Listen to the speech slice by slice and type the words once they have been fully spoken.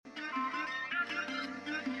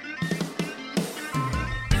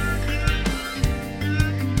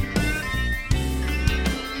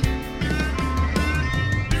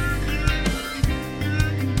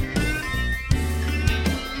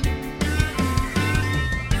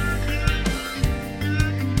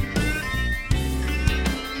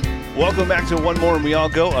Welcome back to One More and We All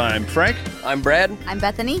Go. I'm Frank. I'm Brad. I'm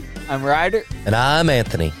Bethany. I'm Ryder. And I'm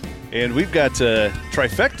Anthony. And we've got a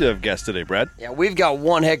trifecta of guests today, Brad. Yeah, we've got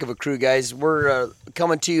one heck of a crew, guys. We're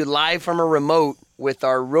coming to you live from a remote with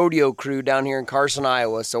our rodeo crew down here in Carson,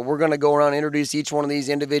 Iowa. So we're going to go around and introduce each one of these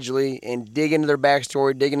individually and dig into their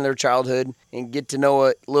backstory, dig into their childhood, and get to know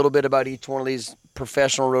a little bit about each one of these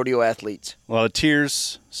professional rodeo athletes. A lot of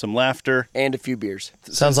tears, some laughter. And a few beers.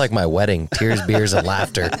 Sounds like my wedding. Tears, beers, and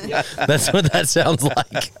laughter. That's what that sounds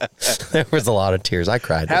like. There was a lot of tears. I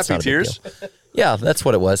cried. Happy tears? Yeah, that's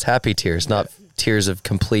what it was. Happy tears, not tears of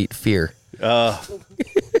complete fear.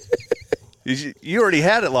 You already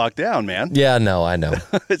had it locked down, man. Yeah, no, I know.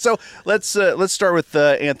 So let's start with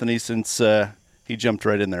Anthony, since he jumped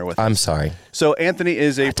right in there with us. I'm sorry. So Anthony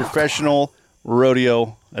is a professional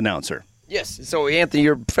rodeo announcer. Yes. So, Anthony,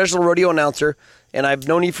 you're a professional rodeo announcer, and I've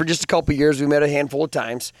known you for just a couple of years. We met a handful of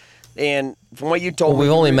times. And from what you told me...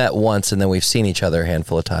 We've only met once, and then we've seen each other a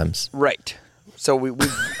handful of times. Right. So we've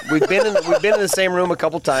been in the same room a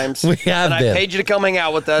couple times. We have and been. I paid you to come hang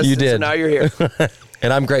out with us. You did. So now you're here.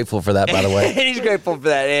 And I'm grateful for that, by the way. And he's grateful for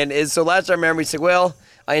that. And so last time I remember, he said, well,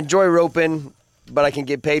 I enjoy roping, but I can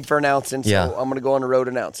get paid for announcing, so I'm going to go on the road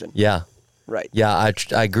announcing. Yeah. Right. Yeah,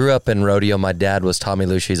 I grew up in rodeo. My dad was Tommy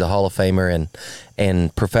Lucia. He's a Hall of Famer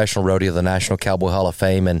and professional rodeo, the National Cowboy Hall of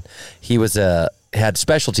Fame. And he was had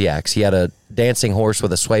specialty acts. He had a dancing horse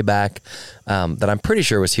with a sway back that I'm pretty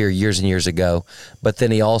sure was here years and years ago. But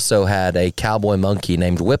then he also had a cowboy monkey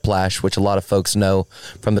named Whiplash, which a lot of folks know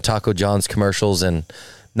from the Taco John's commercials and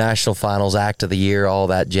National Finals Act of the Year, all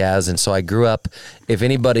that jazz. And so I grew up, if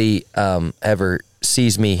anybody ever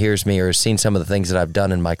sees me, hears me, or has seen some of the things that I've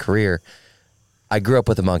done in my career, I grew up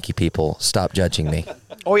with the monkey people. Stop judging me.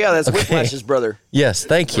 Oh, yeah, that's Whiplash's brother. Yes,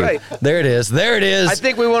 thank you. Right. There it is. There it is. I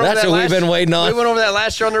think we went over That's that what we've been waiting on. We went over that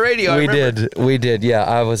last year on the radio. We did.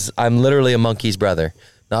 Yeah, I'm literally a monkey's brother.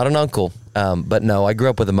 Not an uncle, but no, I grew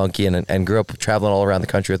up with a monkey and grew up traveling all around the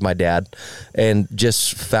country with my dad and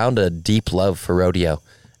just found a deep love for rodeo.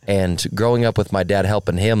 And growing up with my dad,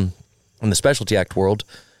 helping him in the specialty act world,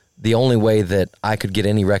 the only way that I could get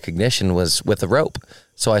any recognition was with a rope.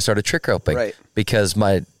 So I started trick roping because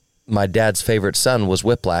my dad's favorite son was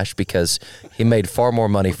Whiplash because he made far more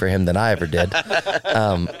money for him than I ever did.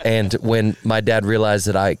 And when my dad realized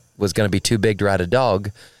that I was going to be too big to ride a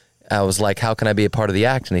dog, I was like, how can I be a part of the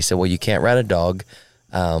act? And he said, well, you can't ride a dog,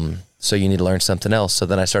 so you need to learn something else. So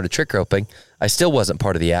then I started trick roping. I still wasn't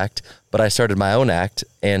part of the act, but I started my own act,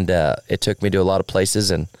 and it took me to a lot of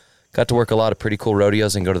places and got to work a lot of pretty cool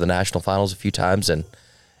rodeos and go to the national finals a few times.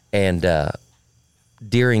 And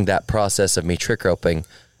during that process of me trick roping,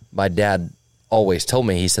 my dad always told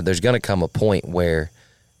me, he said, there's going to come a point where,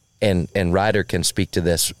 and Ryder can speak to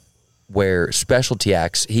this, where specialty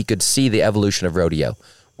acts, he could see the evolution of rodeo,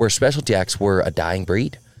 where specialty acts were a dying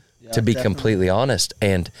breed, to be completely honest.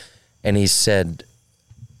 And he said,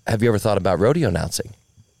 have you ever thought about rodeo announcing?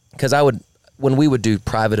 Because when we would do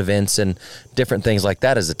private events and different things like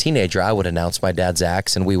that as a teenager, I would announce my dad's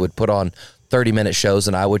acts, and we would put on 30-minute shows,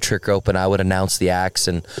 and I would trick rope, and I would announce the acts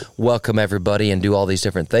and welcome everybody and do all these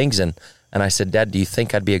different things. And I said, Dad, do you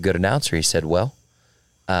think I'd be a good announcer? He said, well,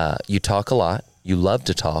 you talk a lot. You love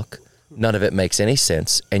to talk. None of it makes any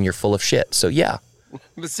sense, and you're full of shit. So, yeah,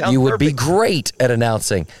 you would be great at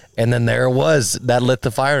announcing. And then there it was. That lit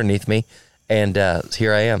the fire underneath me, and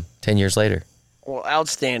here I am 10 years later. Well,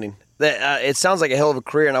 outstanding. It sounds like a hell of a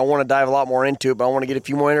career, and I want to dive a lot more into it, but I want to get a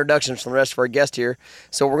few more introductions from the rest of our guests here.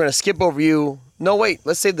 So we're going to skip over you. No, wait.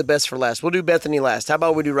 Let's save the best for last. We'll do Bethany last. How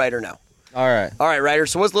about we do Ryder now? All right. All right, Ryder.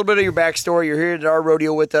 So what's a little bit of your backstory? You're here at our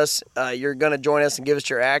rodeo with us. You're going to join us and give us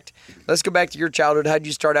your act. Let's go back to your childhood. How did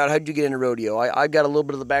you start out? How did you get into rodeo? I've got a little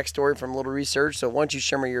bit of the backstory from a little research, so why don't you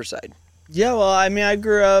share me your side? Yeah, well, I mean, I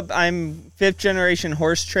grew up, I'm fifth-generation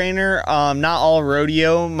horse trainer, not all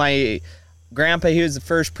rodeo. My grandpa, he was the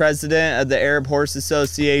first president of the Arab Horse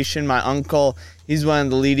Association. My uncle, he's one of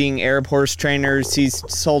the leading Arab horse trainers. He's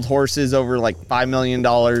sold horses over like $5 million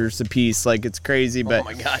a piece. Like, it's crazy. But, oh,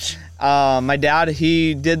 my gosh. My dad,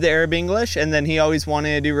 he did the Arab English, and then he always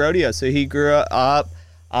wanted to do rodeo. So he grew up.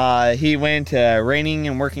 He went to reining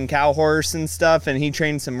and working cow horse and stuff, and he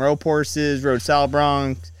trained some rope horses, rode saddle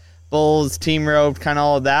broncs, bulls, team roped, kind of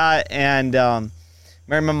all of that. And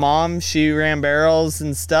my mom, she ran barrels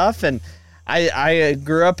and stuff, and I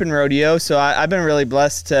grew up in rodeo, so I've been really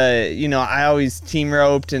blessed to, I always team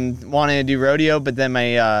roped and wanted to do rodeo, but then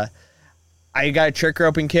I got a trick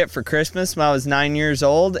roping kit for Christmas when I was 9 years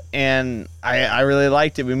old, and I really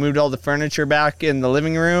liked it. We moved all the furniture back in the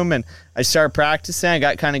living room, and I started practicing. I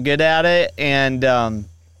got kind of good at it, and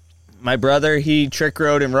my brother, he trick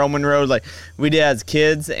rode and Roman rode like we did as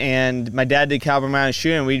kids, and my dad did Cowboy Mountain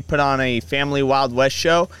Shoe, and we put on a family Wild West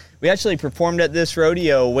show. We actually performed at this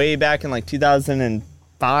rodeo way back in like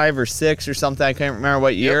 2005 or 6 or something. I can't remember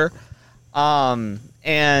what year.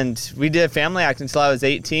 And we did a family act until I was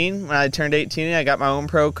 18. When I turned 18, I got my own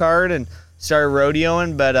pro card and started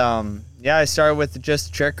rodeoing. But yeah, I started with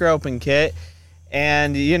just trick rope and kit.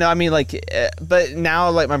 And, you know, I mean, like, but now,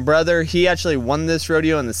 like, my brother, he actually won this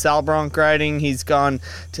rodeo in the Sal Bronc riding. He's gone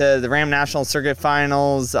to the Ram National Circuit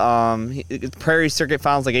Finals, Prairie Circuit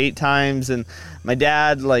Finals like 8 times. And my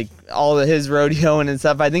dad, like, all of his rodeoing and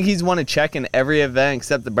stuff, I think he's won a check in every event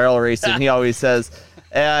except the barrel racing, he always says.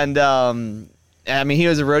 And, I mean, he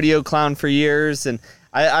was a rodeo clown for years. And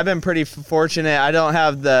I've been pretty fortunate. I don't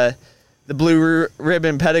have the blue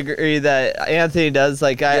ribbon pedigree that Anthony does.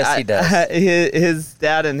 Like, yes, he does. His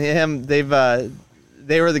dad and him, they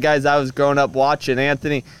were the guys I was growing up watching.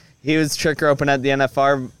 Anthony, he was trick roping at the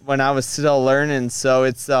NFR when I was still learning. So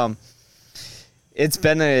it's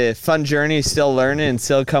been a fun journey, still learning and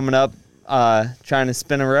still coming up, trying to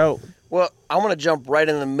spin a rope. Well, I want to jump right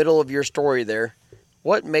in the middle of your story there.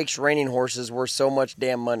 What makes reining horses worth so much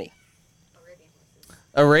damn money?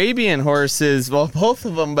 Arabian horses, well, both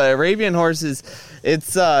of them, but Arabian horses,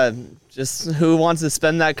 it's just who wants to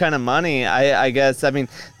spend that kind of money, I guess. I mean,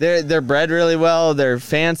 they're bred really well, they're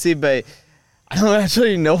fancy, but I don't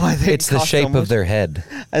actually know why they It's the shape of their head.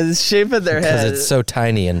 The shape of their head. Because it's so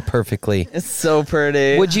tiny and perfectly. It's so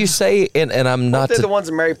pretty. Would you say, and I'm not They're to... the ones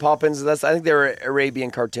in Mary Poppins. I think they were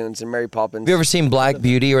Arabian cartoons in Mary Poppins. Have you ever seen Black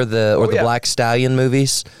Beauty or the yeah. Black Stallion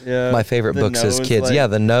movies? Yeah. My favorite The books as nose, kids. like- Yeah,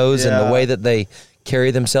 the nose and Yeah. the way that they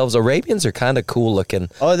carry themselves. Arabians are kind of cool looking.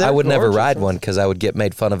 Oh, they're I would never gorgeous. ride one because I would get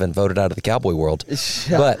made fun of and voted out of the cowboy world.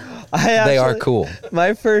 But they are cool.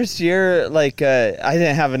 My first year, like, I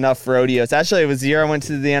didn't have enough rodeos. Actually, it was the year I went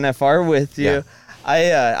to the NFR with you.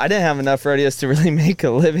 Yeah. I didn't have enough rodeos to really make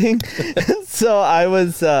a living. So I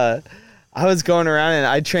was going around and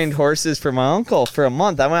I trained horses for my uncle for a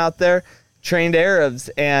month. I went out there, trained Arabs,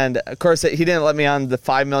 and of course he didn't let me on the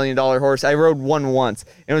 $5 million horse. I rode one once.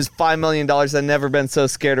 It was $5 million. I'd never been so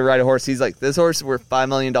scared to ride a horse. He's like, this horse is worth $5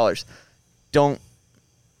 million. Don't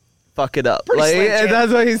fuck it up. Pretty Like, slim and chance.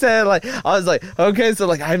 that's what he said. Like, I was like, okay, so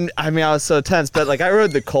like, I was so tense, but like I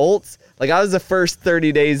rode the colts. Like, I was the first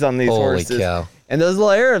 30 days on these Holy horses. cow. And those little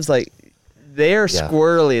Arabs, like, they are Yeah.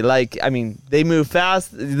 squirrely. Like, I mean, they move fast.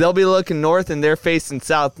 They'll be looking north and they're facing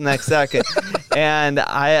south next second. And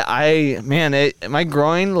my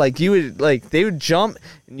groin, like, they would jump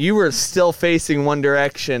and you were still facing one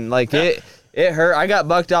direction. Like, it hurt. I got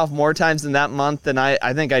bucked off more times in that month than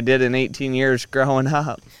I think I did in 18 years growing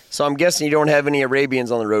up. So I'm guessing you don't have any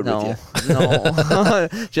Arabians on the road with you. No.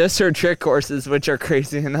 Just her trick horses, which are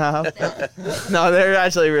crazy enough. No, they're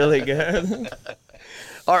actually really good.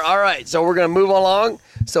 All right, so we're going to move along.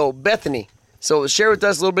 So, Bethany, so share with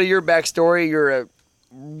us a little bit of your backstory. You're a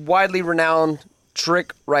widely renowned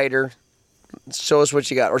trick rider. Show us what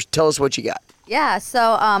you got, or tell us what you got. Yeah,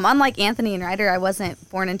 so unlike Anthony and Ryder, I wasn't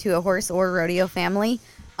born into a horse or rodeo family.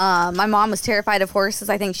 My mom was terrified of horses.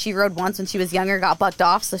 I think she rode once when she was younger, got bucked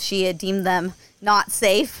off, so she had deemed them not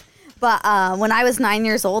safe. But when I was 9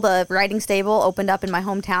 years old, a riding stable opened up in my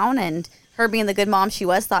hometown, and her being the good mom she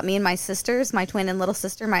was, thought me and my sisters, my twin and little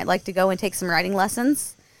sister, might like to go and take some riding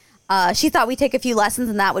lessons. She thought we'd take a few lessons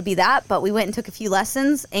and that would be that, but we went and took a few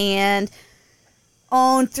lessons and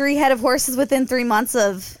owned 3 head of horses within 3 months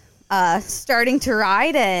of starting to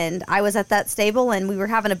ride. And I was at that stable and we were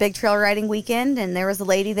having a big trail riding weekend, and there was a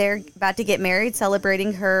lady there about to get married,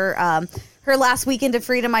 celebrating her last weekend of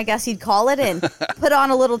freedom, I guess you'd call it, and put on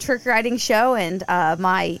a little trick riding show. And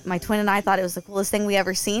my twin and I thought it was the coolest thing we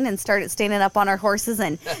ever seen, and started standing up on our horses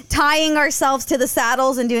and tying ourselves to the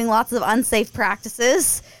saddles and doing lots of unsafe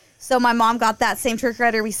practices. So my mom got that same trick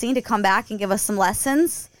rider we seen to come back and give us some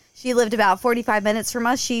lessons. She lived about 45 minutes from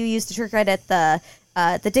us. She used to trick ride at the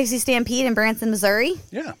Dixie Stampede in Branson, Missouri.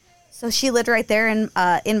 Yeah. So she lived right there in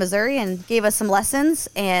Missouri and gave us some lessons.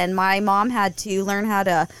 And my mom had to learn how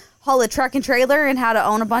to haul a truck and trailer and how to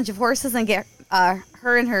own a bunch of horses and get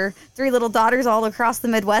her and her 3 little daughters all across the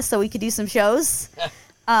Midwest so we could do some shows.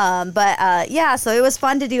 Yeah, so it was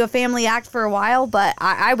fun to do a family act for a while, but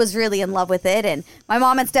I was really in love with it. And my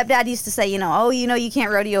mom and stepdad used to say, you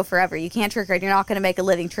can't rodeo forever. You can't trick ride. You're not going to make a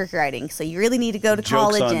living trick riding. So you really need to go to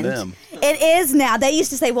Joke's college. on And them. It is now. They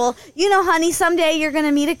used to say, well, honey, someday you're going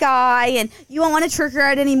to meet a guy and you won't want to trick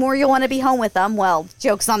ride anymore. You'll want to be home with them. Well,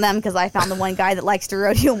 joke's on them because I found the one guy that likes to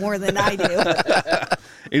rodeo more than I do.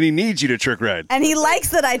 And he needs you to trick ride. And he likes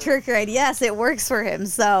that I trick ride. Yes, it works for him.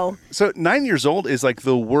 So 9 years old is like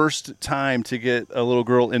the worst time to get a little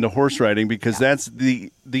girl into horse riding because that's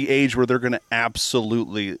the age where they're going to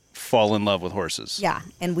absolutely fall in love with horses. Yeah,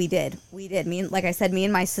 and we did. Like I said, me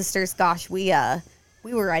and my sisters, gosh, we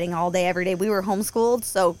were riding all day, every day. We were homeschooled,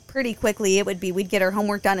 so pretty quickly we'd get our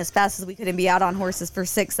homework done as fast as we could and be out on horses for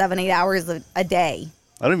 6, 7, 8 hours a day.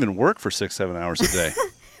 I don't even work for 6, 7 hours a day.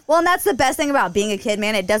 Well, and that's the best thing about being a kid,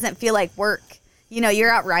 man. It doesn't feel like work.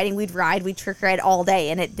 You're out riding. We'd trick ride all day,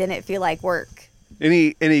 and it didn't feel like work.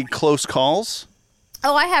 Any close calls?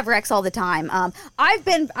 Oh, I have wrecks all the time. I've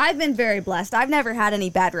been very blessed. I've never had any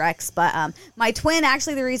bad wrecks, but my twin,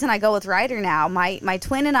 actually the reason I go with Ryder now, my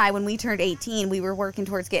twin and I, when we turned 18, we were working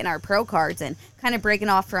towards getting our pro cards and kind of breaking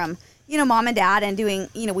off from, mom and dad and doing,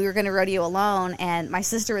 we were going to rodeo alone, and my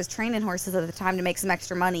sister was training horses at the time to make some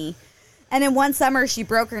extra money. And in one summer, she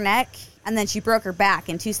broke her neck, and then she broke her back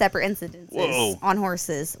in 2 separate incidences on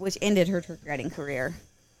horses, which ended her trick riding career.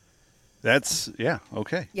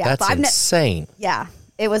 Okay. Yeah, That's insane. Yeah,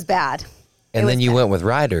 it was bad. And then you went with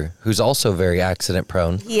Ryder, who's also very accident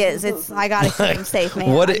prone. He is. I gotta keep him safe,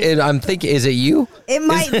 man. I'm thinking, is it you? It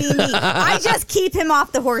might be me. I just keep him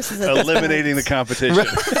off the horses. Eliminating the competition.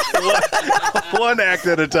 one act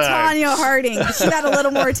at a time. Tanya Harding. She got a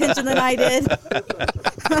little more attention than I did.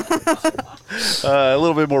 A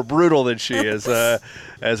little bit more brutal than she is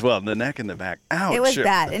as well. The neck and the back. Ouch. It was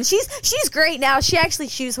bad. And she's great now. She actually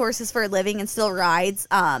shoes horses for a living and still rides.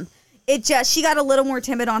 She got a little more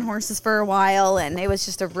timid on horses for a while, and it was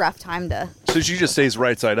just a rough time to. So she just stays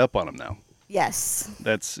right side up on them now. Yes.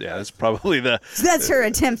 That's probably that's her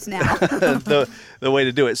attempt now. the way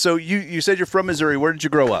to do it. So you said you're from Missouri. Where did you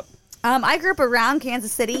grow up? I grew up around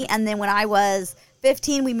Kansas City, and then when I was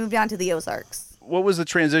 15, we moved down to the Ozarks. What was the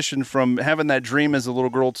transition from having that dream as a little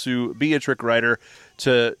girl to be a trick rider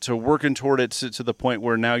to working toward it to the point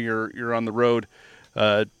where now you're on the road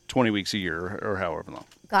 20 weeks a year or however long?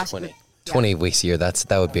 Gosh, 20 weeks a year, that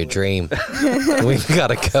would be a dream. We've got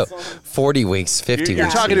to go 40 weeks, 50 weeks. You're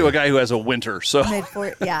talking to a guy who has a winter, so.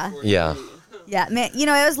 Yeah. Yeah. Yeah, man, it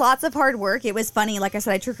was lots of hard work. It was funny. Like I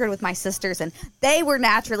said, I trick rode with my sisters, and they were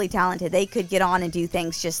naturally talented. They could get on and do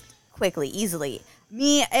things just quickly, easily.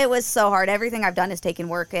 Me, it was so hard. Everything I've done has taken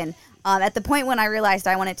work, and at the point when I realized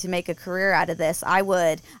I wanted to make a career out of this, I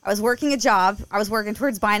was working a job. I was working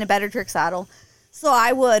towards buying a better trick saddle. So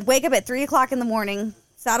I would wake up at 3 o'clock in the morning,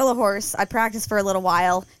 saddle a horse. I'd practice for a little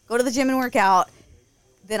while, go to the gym and work out.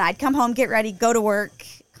 Then I'd come home, get ready, go to work,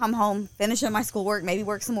 come home, finish up my schoolwork, maybe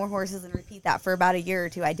work some more horses and repeat that for about a year or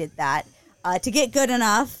two. I did that to get good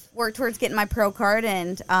enough, work towards getting my pro card,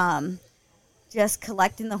 and just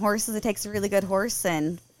collecting the horses. It takes a really good horse,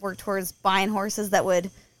 and work towards buying horses that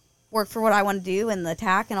would work for what I want to do and the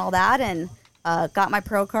tack and all that, and got my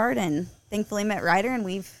pro card and thankfully met Ryder, and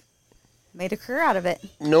we've made a career out of it.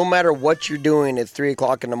 No matter what you're doing at 3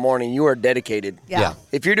 o'clock in the morning, you are dedicated. Yeah.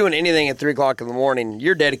 If you're doing anything at 3 o'clock in the morning,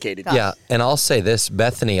 you're dedicated. Yeah, and I'll say this,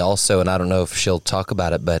 Bethany also, and I don't know if she'll talk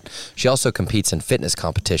about it, but she also competes in fitness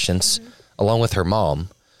competitions along with her mom.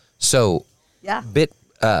 So Yeah.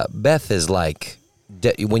 Beth is like,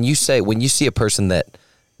 when you see a person that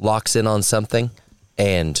locks in on something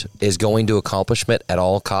and is going to accomplishment at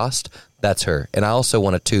all cost, that's her. And I also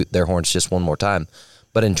want to toot their horns just one more time.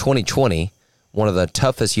 But in 2020, one of the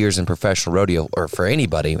toughest years in professional rodeo, or for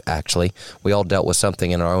anybody, actually, we all dealt with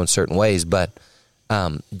something in our own certain ways, but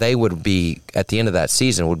they would be, at the end of that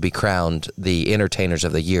season, would be crowned the entertainers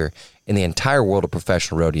of the year in the entire world of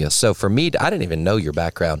professional rodeo. So for me, I didn't even know your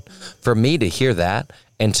background. For me to hear that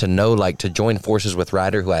and to know, like, to join forces with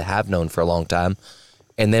Ryder, who I have known for a long time,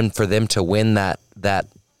 and then for them to win that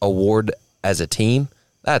award as a team,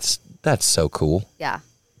 that's so cool. Yeah.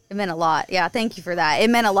 It meant a lot. Yeah, thank you for that. It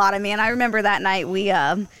meant a lot. I mean, I remember that night we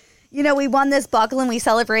won this buckle and we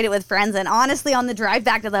celebrated with friends. And honestly, on the drive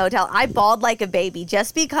back to the hotel, I bawled like a baby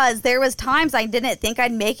just because there was times I didn't think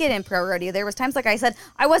I'd make it in pro rodeo. There was times, like I said,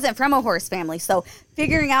 I wasn't from a horse family. So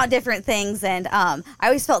figuring out different things. And I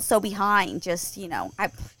always felt so behind. Just,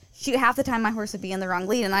 half the time my horse would be in the wrong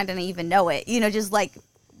lead and I didn't even know it. Just like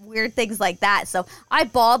weird things like that. So I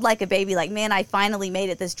bawled like a baby. Like, man, I finally made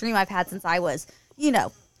it. This dream I've had since I was,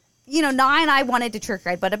 9, I wanted to trick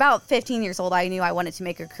ride, but about 15 years old, I knew I wanted to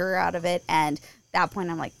make a career out of it. And at that point,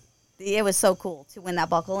 I'm like, it was so cool to win that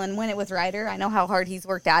buckle and win it with Ryder. I know how hard he's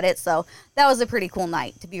worked at it. So that was a pretty cool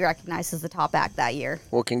night to be recognized as the top act that year.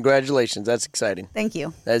 Well, congratulations. That's exciting. Thank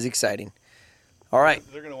you. That's exciting. All right.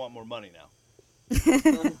 They're going to want more money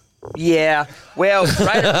now. Yeah. Well,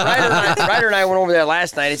 Ryder and I went over there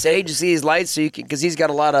last night and said, hey, did you see his lights? So you can, because he's got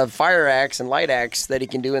a lot of fire acts and light acts that he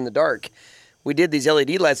can do in the dark. We did these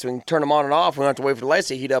LED lights so we can turn them on and off. We don't have to wait for the lights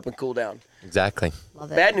to heat up and cool down. Exactly.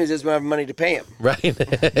 Love it. Bad news is we don't have money to pay him. Right.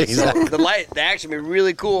 Exactly. So the action will be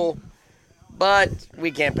really cool, but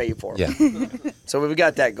we can't pay you for it. Yeah. So we've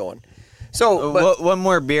got that going. So, but, one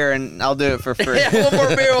more beer and I'll do it for free. yeah, one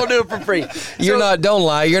more beer, we'll do it for free. Don't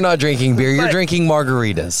lie. You're not drinking beer. You're But- drinking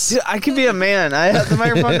margaritas. Dude, I could be a man. I have the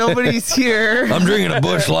microphone. Nobody's here. I'm drinking a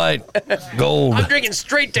Busch Light Gold. I'm drinking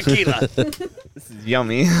straight tequila.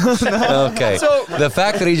 Yummy. Okay. So- The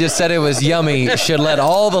fact that he just said it was yummy should let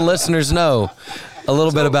all the listeners know a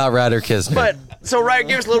little bit about Ryder Kisner. But so, Ryder,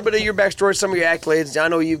 give us a little bit of your backstory, some of your accolades. I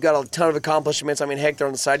know you've got a ton of accomplishments. I mean, heck, they're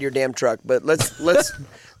on the side of your damn truck. But let's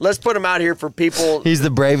put them out here for people. He's the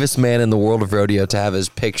bravest man in the world of rodeo to have his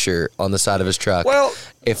picture on the side of his truck. Well,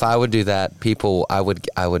 if I would do that, I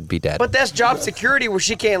would be dead. but that's job security where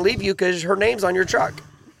she can't leave you because her name's on your truck,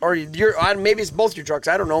 or maybe it's both your trucks.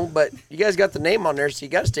 I don't know, but you guys got the name on there, so you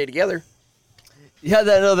got to stay together. Yeah,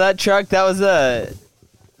 that truck, that was the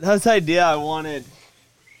idea I wanted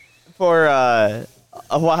for a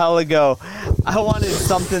while ago. I wanted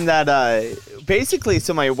something that basically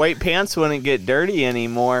so my white pants wouldn't get dirty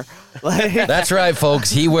anymore. Like, That's right, folks.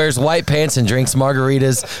 He wears white pants and drinks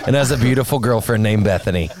margaritas and has a beautiful girlfriend named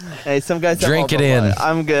Bethany. hey, some guys have Drink all it the in. blood.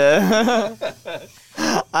 I'm good.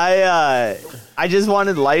 I just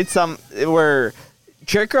wanted lights where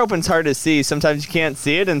trick roping's hard to see. Sometimes you can't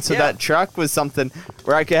see it, and so Yeah. that truck was something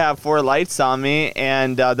where I could have 4 lights on me,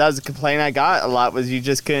 and that was a complaint I got a lot, was you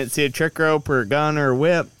just couldn't see a trick rope or a gun or a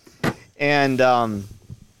whip. And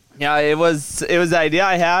yeah, it was the idea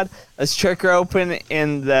I had. I was trick roping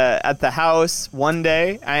at the house one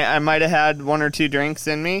day. I might have had 1 or 2 drinks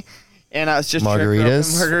in me, and I was just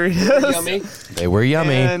Margaritas? trick roping margaritas. Yummy. They were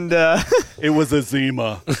yummy. And It was a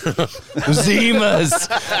Zima. Zimas.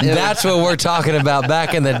 That's what we're talking about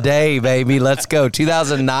back in the day, baby. Let's go.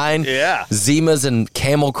 2009. Yeah. Zimas and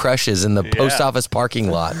Camel Crushes in the post Yeah. office parking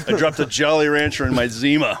lot. I dropped a Jolly Rancher in my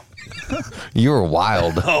Zima. You were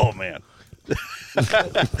wild. Oh, man. He's going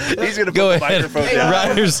to put Go the ahead. microphone down.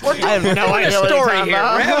 Riders. I have no idea what Story you're here. talking We're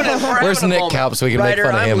about. having a Where's Nick moment. Kaup so we can make Ryder,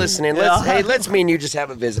 fun of I'm him? listening. Let's me and you just have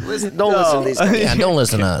a visit. Don't listen to these guys. Yeah, don't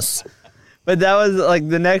listen to us. But that was like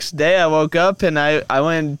the next day I woke up and I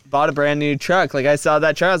went and bought a brand new truck. Like I saw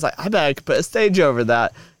that truck, I was like, I bet I could put a stage over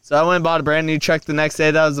that. So I went and bought a brand new truck the next day.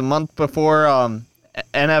 That was a month before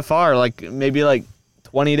NFR, like maybe like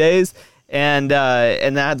 20 days. And that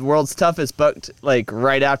had the world's toughest booked like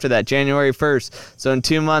right after that, January 1st. So in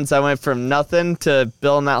 2 months I went from nothing to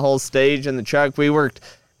building that whole stage in the truck. We worked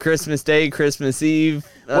Christmas Day, Christmas Eve.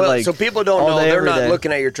 Well, like, so people don't all know, day, they're every not day.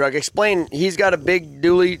 looking at your truck. Explain, he's got a big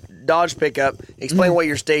dually Dodge pickup. Explain what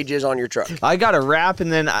your stage is on your truck. I got a wrap,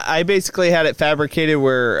 and then I basically had it fabricated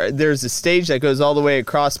where there's a stage that goes all the way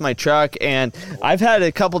across my truck, and I've had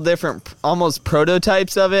a couple different almost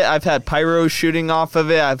prototypes of it. I've had pyro shooting off of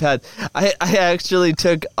it. I actually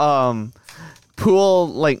took pool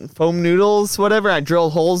like foam noodles, whatever. I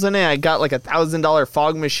drilled holes in it. I got like $1,000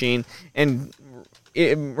 fog machine and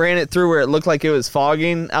it ran it through where it looked like it was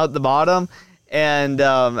fogging out the bottom. And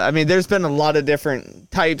I mean, there's been a lot of different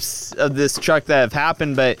types of this truck that have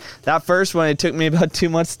happened, but that first one, it took me about 2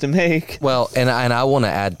 months to make. Well, and I want to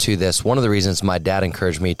add to this. One of the reasons my dad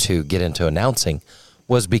encouraged me to get into announcing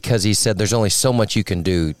was because he said there's only so much you can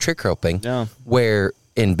do trick roping. Yeah. Where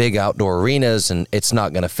in big outdoor arenas and it's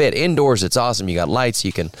not going to fit. Indoors, it's awesome. You got lights,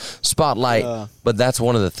 you can spotlight. But that's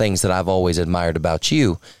one of the things that I've always admired about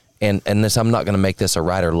you. And this, I'm not going to make this a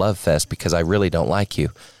Ryder love fest because I really don't like you.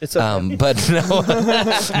 It's okay.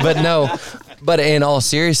 But in all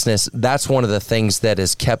seriousness, that's one of the things that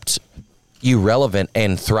has kept you relevant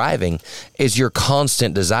and thriving is your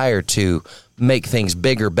constant desire to make things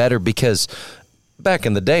bigger, better. Because back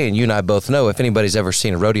in the day, and you and I both know, if anybody's ever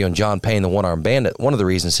seen a rodeo and John Payne, the One-Armed Bandit, one of the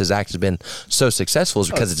reasons his act has been so successful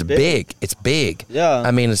is because it's big. It's big. Yeah.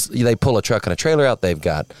 I mean, they pull a truck and a trailer out. They've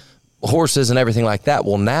got horses and everything like that.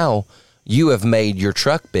 Well, now you have made your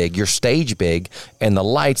truck big, your stage big, and the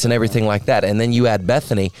lights and everything like that. And then you add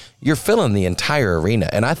Bethany, you're filling the entire arena.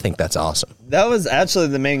 And I think that's awesome. That was actually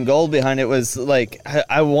the main goal behind it, was like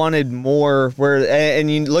I wanted more. And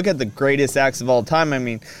you look at the greatest acts of all time. I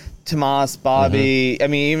mean, Tomas, Bobby. I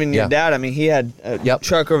mean, even your Yeah. dad. I mean, he had a Yep.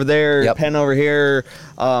 truck over there, Yep. pen over here,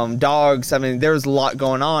 dogs. I mean, there was a lot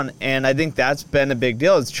going on, and I think that's been a big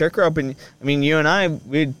deal. It's trick roping. I mean, you and I,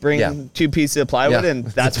 we'd bring Yeah. 2 pieces of plywood, Yeah. and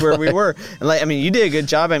that's where we were. And like, I mean, you did a good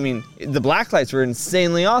job. I mean, the black lights were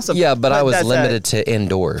insanely awesome. Yeah, but I was that's limited to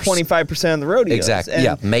indoors. 25% of the rodeos. Exactly. And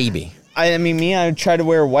Yeah, maybe. I mean, I try to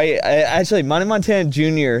wear white. Actually, Monty Montana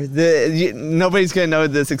Jr. Nobody's gonna know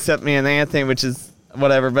this except me and Anthony, which is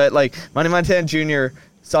whatever. But like, Monty Montana Jr.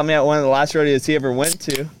 saw me at one of the last rodeos he ever went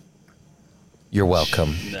to. You're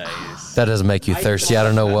welcome. Nice. That doesn't make you thirsty. I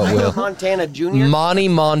don't know what will. Montana Jr. Monty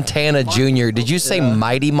Montana Jr. Did you say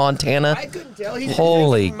Mighty Montana? I couldn't tell. He's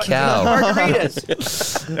Holy cow.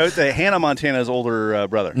 margaritas. No, it's Hannah Montana's older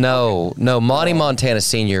brother. No, Monty Montana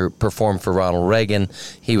Sr. performed for Ronald Reagan.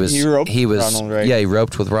 He was He roped Ronald Reagan. Yeah, he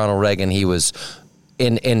roped with Ronald Reagan. He was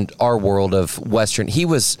in our world of Western. He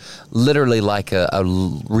was literally like a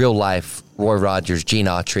real life Roy Rogers, Gene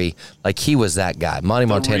Autry. Like, he was that guy. Monty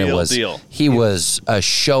Montana real was deal. He was a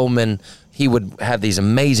showman. He would have these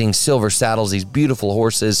amazing silver saddles, these beautiful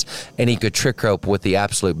horses, and he could trick rope with the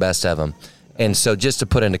absolute best of them. And so, just to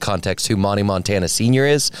put into context who Monty Montana Sr.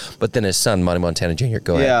 is, but then his son, Monty Montana Jr.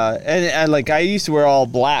 Go ahead. Yeah, and like I used to wear all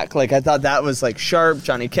black. Like, I thought that was like sharp,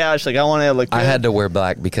 Johnny Cash. Like, I wanted to look good. I had to wear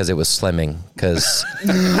black because it was slimming. Because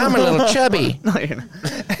I'm a little chubby.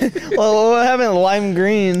 Well, what happened to lime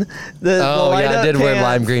green? The Oh light yeah, I up did wear pants.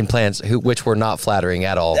 lime green pants, which were not flattering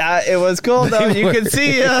at all. It was cool though. You could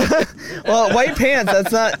see. Well, white pants.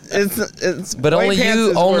 That's not. It's. But white only pants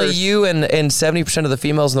you, is only worse. you, and 70% of the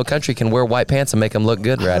females in the country can wear white pants and make them look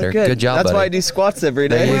good, Ryder. Good job, That's buddy. why I do squats every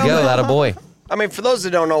day. There you go, that a boy. I mean, for those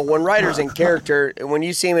that don't know, when Ryder's in character, when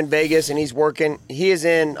you see him in Vegas and he's working, he is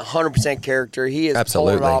in 100% character. He is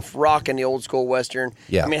Absolutely. pulling off, rocking the old school Western.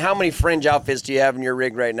 Yeah. I mean, how many fringe outfits do you have in your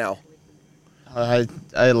rig right now? I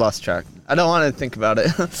lost track. I don't want to think about it.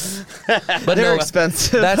 But They're no,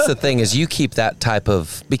 expensive. That's the thing, is you keep that type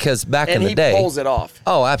of, because back And in the he day. pulls it off.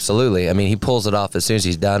 Oh, absolutely. I mean, he pulls it off as soon as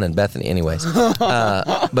he's done, and Bethany, anyways.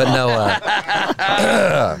 But no,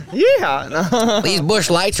 Yeah. No. these bush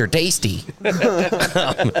lights are tasty.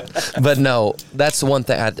 But no, that's the one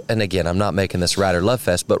thing. And again, I'm not making this Ryder Love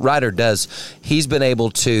Fest, but Ryder does. He's been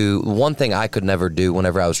able to. One thing I could never do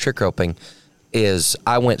whenever I was trick roping is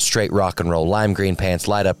I went straight rock and roll, lime green pants,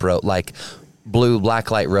 light up rope, like blue black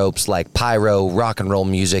light ropes, like pyro rock and roll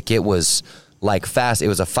music. It was like fast. It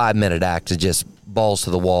was a 5-minute act to just balls to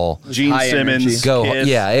the wall. Gene High Simmons. energy. Go, Kiss,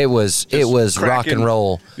 yeah. It was just rock cracking, and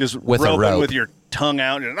roll just with a roping rope. with your tongue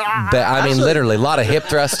out. And, I mean, literally, a lot of hip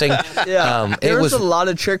thrusting. Yeah, It there was was a lot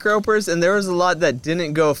of trick ropers, and there was a lot that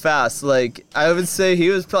didn't go fast. Like, I would say he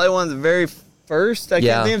was probably one of the very first. I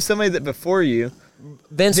Yeah. can't think of somebody that before you.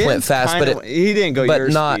 Vince went fast, but he didn't go your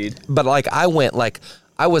not. speed. But like I went like.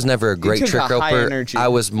 I was never a great took trick a high roper. energy. I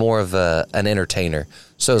was more of an entertainer.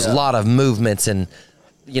 So it was a lot of movements and,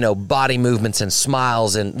 body movements and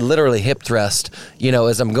smiles and literally hip thrust,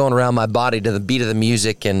 as I'm going around my body to the beat of the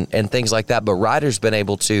music and things like that. But Ryder's been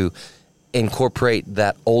able to incorporate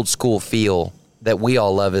that old school feel that we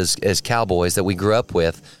all love as cowboys that we grew up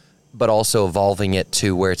with, but also evolving it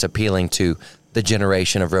to where it's appealing to the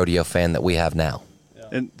generation of rodeo fan that we have now.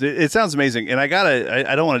 And it sounds amazing. And I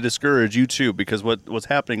don't want to discourage you too, because what's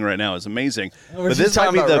happening right now is amazing. We're But just this might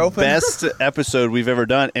talking be about the roping. best episode we've ever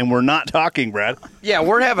done, and we're not talking, Brad. Yeah,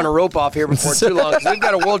 we're having a rope off here before too long. 'Cause we've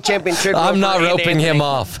got a world champion trick roper. I'm not and roping Anthony. him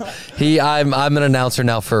off. I'm an announcer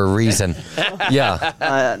now for a reason. Yeah.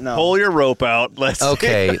 No. Pull your rope out. Let's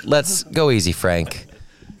Okay, let's go easy, Frank.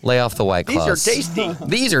 Lay off the White These Claws. are tasty.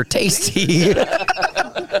 These are tasty.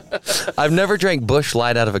 I've never drank Busch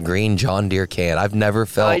Light out of a green John Deere can. I've never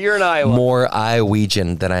felt you're in Iowa. more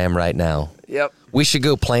Iowegian than I am right now. Yep. We should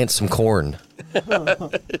go plant some corn.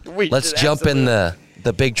 Let's should jump in absolutely.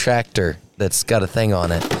 the big tractor that's got a thing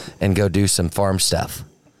on it and go do some farm stuff.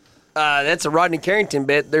 That's a Rodney Carrington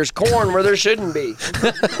bit. There's corn where there shouldn't be.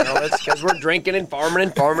 That's because we're drinking and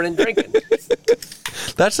farming and drinking.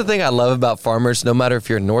 That's the thing I love about farmers. No matter if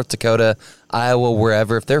you're in North Dakota, Iowa,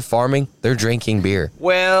 wherever, if they're farming, they're drinking beer.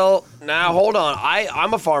 Well, now hold on.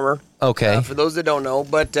 I'm a farmer. Okay. For those that don't know,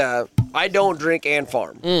 but I don't drink and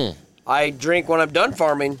farm. I drink when I'm done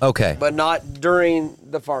farming. Okay. But not during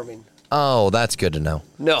the farming. Oh, that's good to know.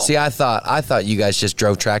 No. See, I thought you guys just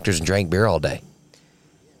drove tractors and drank beer all day.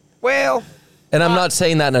 Well, And I'm not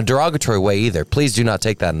saying that in a derogatory way either. Please do not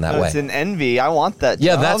take that in that It's way. an envy. I want that.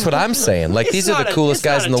 Yeah, job. that's what I'm saying. Like, It's these are not the a- coolest it's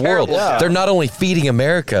not guys a in the world. terrible job. They're not only feeding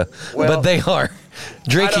America, Well- but they are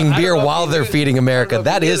Drinking beer while they're feeding America.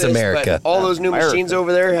 That is America. All those new machines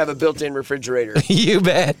over there have a built-in refrigerator. You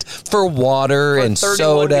bet. For water and 31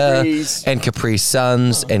 soda degrees. and Capri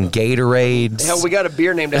Suns and Gatorades. Hell, we got a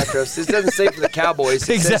beer named after us. This doesn't say for the Cowboys.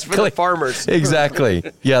 It says for the farmers. Exactly.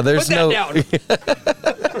 Yeah, there's Put that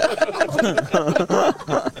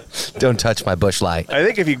no. Don't touch my Busch Light. I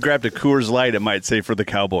think if you grabbed a Coors Light, it might say for the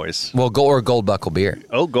Cowboys. Well, or Gold Buckle beer.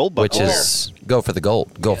 Oh, Gold Buckle. Which is go for the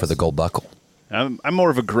gold. Go for the Gold Buckle. I'm more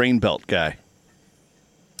of a Grain Belt guy.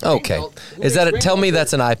 Okay. Is that? Tell me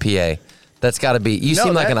that's an IPA. That's got to be. You No,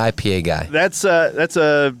 seem like an that- IPA guy. That's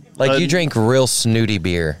a Like you drink real snooty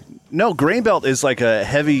beer. No, Grain Belt is like a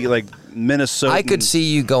heavy like Minnesota. I could see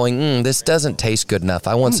you going, this doesn't taste good enough.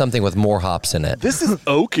 I want something with more hops in it. This is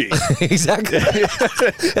oaky. Exactly.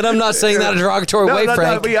 And I'm not saying that in a derogatory No, way, not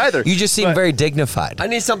Frank. me either. You just seem But- very dignified. I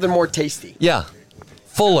need something more tasty. Yeah.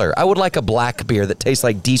 Fuller. I would like a black beer that tastes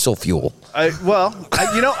like diesel fuel. I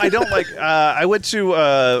don't like. I went to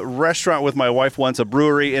a restaurant with my wife once, a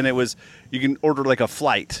brewery, and it was you can order like a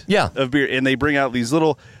flight of beer, and they bring out these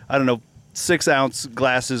little 6-ounce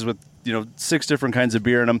glasses with 6 different kinds of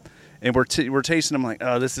beer in them, and we're tasting them like,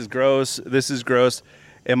 oh, this is gross,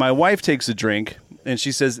 and my wife takes a drink and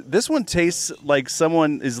she says, this one tastes like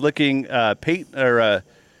someone is licking paint or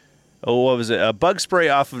what was it, a bug spray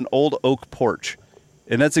off of an old oak porch,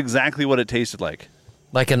 and that's exactly what it tasted like.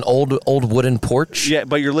 Like an old wooden porch? Yeah,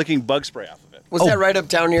 but you're licking bug spray off of it. Was that right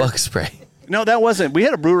uptown here? Bug spray. No, that wasn't. We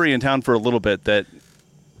had a brewery in town for a little bit that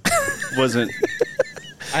wasn't.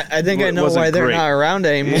 I think I know wasn't why they're great. not around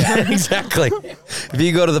anymore. Exactly. If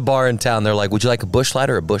you go to the bar in town, they're like, would you like a Busch Light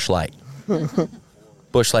or a Busch Light?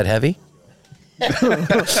 Busch Light heavy?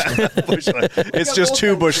 Busch Light. It's just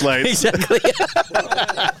 2 Busch Lights. Exactly.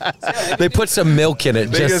 They put some milk in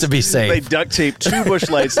it just to be They safe. duct tape 2 Busch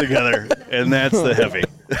Lights together, and that's the heavy.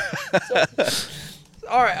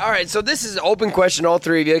 All right. So this is an open question, all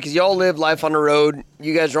three of you, because y'all live life on the road.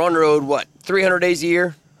 You guys are on the road, 300 days a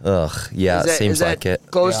year? Ugh, yeah, it seems like it.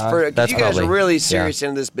 Close for 'cause That's you guys probably- are really yeah. serious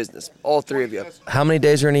in this business, all three of you. How many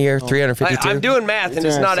days are in a year? 352? I'm doing math and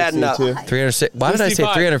it's not adding up. 306. Why did I say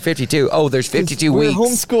 65. 352? Oh, there's 52 We're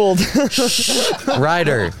weeks. homeschooled.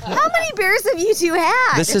 Ryder, How many beers have you two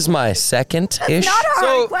had? this is my second-ish. not a hard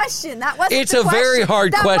So- question. That wasn't It's the a very question.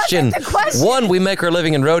 hard That question. wasn't the question. One, we make our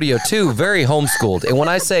living in rodeo. Two, very homeschooled. And when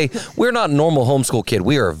I say we're not normal homeschool kid,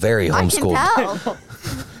 we are very I can homeschooled. tell.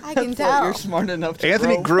 I can tell. You're smart enough to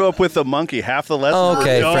Anthony grow. grew up with a monkey. Half the lessons.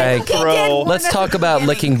 Okay, don't Frank. throw. Let's talk about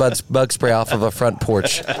licking bug spray off of a front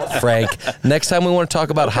porch, Frank. Next time we want to talk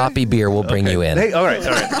about hoppy beer, we'll bring you in. Hey, all right.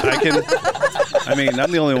 I mean,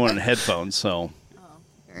 I'm the only one in headphones, so.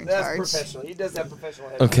 You're in That's charge. professional. He does have professional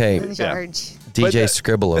head. Okay, In charge. DJ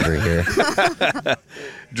Scribble over here.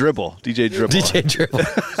 Dribble. DJ Dribble. DJ Dribble.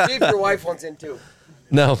 See if your wife wants in too.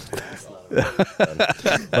 No.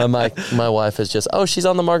 my wife is just, she's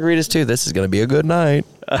on the margaritas too. This is going to be a good night.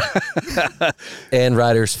 And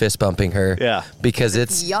Ryder's fist bumping her. Yeah. Because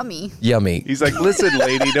it's Yummy. yummy. He's like, listen,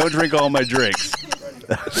 lady, don't drink all my drinks.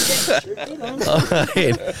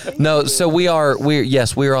 No, so we're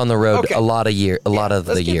on the road Okay. a lot of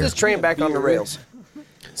Let's the get year. this train back on the rails.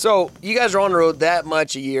 So you guys are on the road that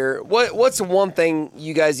much a year. What's the one thing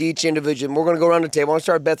you guys each individually? We're going to go around the table. I'm going to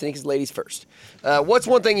start with Bethany because ladies first. What's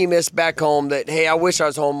one thing you miss back home that, hey, I wish I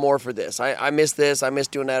was home more for this? I miss this. I miss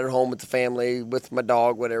doing that at home with the family, with my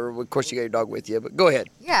dog, whatever. Of course, you got your dog with you, but go ahead.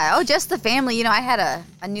 Yeah, just the family. You know, I had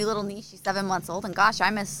a new little niece. She's 7 months old, and gosh, I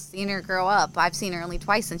miss seeing her grow up. I've seen her only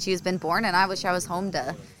twice since she's been born, and I wish I was home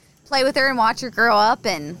to play with her and watch her grow up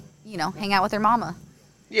and, hang out with her mama.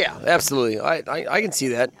 Yeah, absolutely. I can see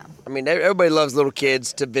that. I mean, everybody loves little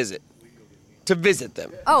kids to visit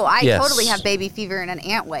them. Oh, I Yes. totally have baby fever in an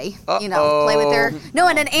ant way. Uh-oh. Play with her. No,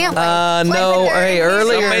 in an ant way. Play no. with her Hey, and earlier-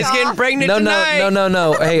 leave her Somebody's getting off. pregnant No.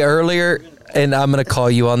 tonight. Hey, earlier, and I'm going to call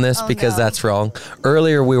you on this because no. that's wrong.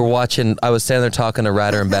 Earlier, I was standing there talking to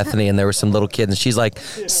Ryder and Bethany, and there were some little kids, and she's like,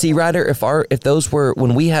 see, Ryder, if those were,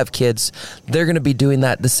 when we have kids, they're going to be doing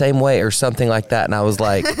that the same way or something like that. And I was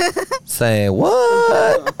like, saying,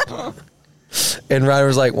 what? And Ryder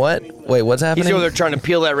was like, what? Wait, what's happening? He's over there trying to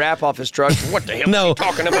peel that wrap off his truck. What the hell No. are you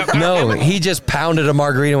talking about? No, he just pounded a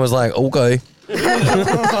margarita and was like, okay,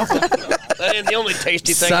 That ain't the only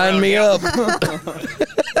tasty thing. sign around me here. up.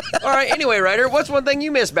 All right. Anyway, Ryder, what's one thing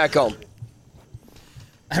you miss back home?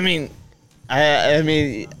 I mean,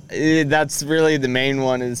 that's really the main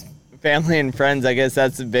one is family and friends. I guess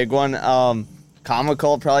that's the big one.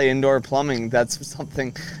 Comical, probably indoor plumbing. That's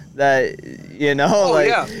something that,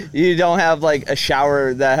 yeah. you don't have like a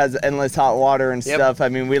shower that has endless hot water and Yep. stuff. I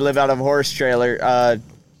mean, we live out of a horse trailer.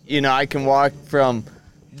 I can walk from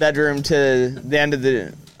bedroom to the end of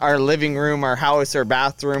our living room, our house, our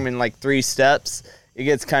bathroom in like 3 steps, it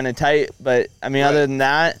gets kind of tight. But I mean, other than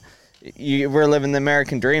that, we're living the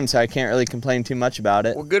American dream, so I can't really complain too much about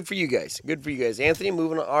it. Well, good for you guys. Good for you guys. Anthony,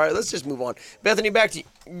 moving on. All right, let's just move on. Bethany, back to you.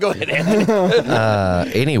 Go ahead,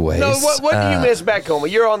 Anthony. Anyways. No, what do you miss back home?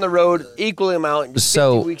 You're on the road equal amount,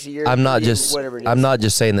 50 weeks a year. I'm not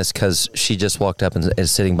just saying this because she just walked up and is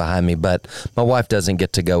sitting behind me, but my wife doesn't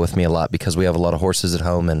get to go with me a lot because we have a lot of horses at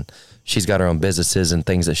home, and she's got her own businesses and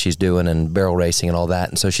things that she's doing and barrel racing and all that.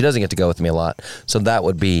 And so she doesn't get to go with me a lot. So that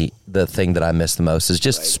would be the thing that I miss the most, is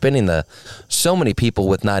just spending so many people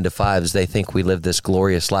with 9-to-5s, they think we live this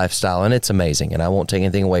glorious lifestyle, and it's amazing. And I won't take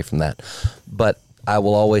anything away from that. But I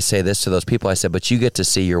will always say this to those people. I said, but you get to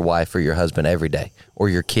see your wife or your husband every day, or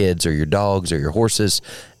your kids or your dogs or your horses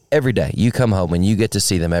every day. You come home and you get to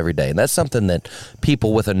see them every day. And that's something that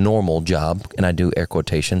people with a normal job, and I do air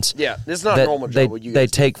quotations. Yeah, it's not a normal job. They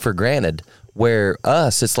take for granted, where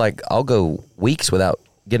us, it's like I'll go weeks without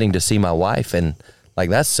getting to see my wife, and like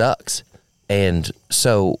that sucks. And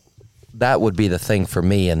so that would be the thing for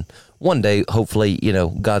me. And one day, hopefully,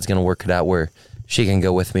 God's going to work it out where she can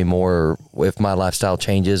go with me more, or if my lifestyle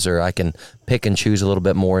changes, or I can pick and choose a little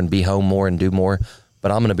bit more and be home more and do more.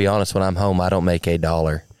 But I'm going to be honest, when I'm home, I don't make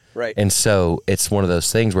 $1. Right. And so it's one of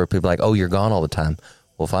those things where people are like, oh, you're gone all the time.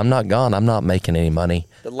 Well, if I'm not gone, I'm not making any money.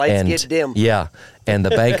 The lights get dim. Yeah. And the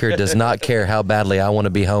banker does not care how badly I want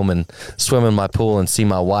to be home and swim in my pool and see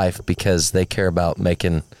my wife, because they care about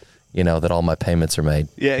making, that all my payments are made.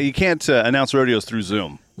 Yeah, you can't announce rodeos through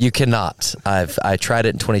Zoom. You cannot. I tried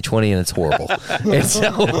it in 2020 and it's horrible. And so,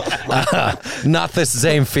 not the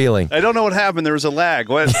same feeling. I don't know what happened. There was a lag.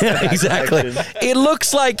 What? Yeah, exactly. It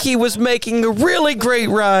looks like he was making a really great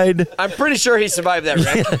ride. I'm pretty sure he survived that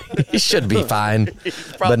wreck. He should be fine.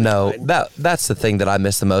 But no, that's the thing that I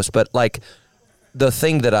miss the most. But like, the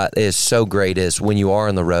thing that is so great is when you are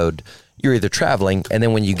on the road, you're either traveling, and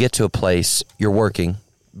then when you get to a place, you're working,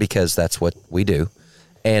 because that's what we do.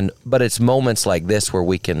 But it's moments like this where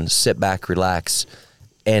we can sit back, relax,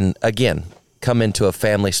 and again, come into a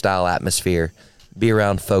family style atmosphere, be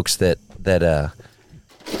around folks that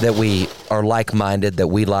we are like-minded, that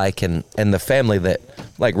we like, and the family that,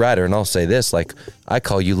 like Ryder, and I'll say this, like, I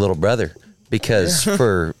call you little brother, because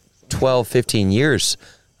for 12, 15 years,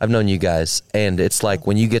 I've known you guys, and it's like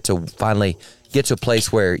when you get to finally get to a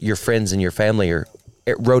place where your friends and your family or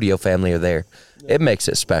rodeo family are there, it makes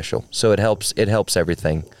it special. So it helps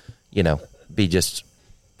everything, be just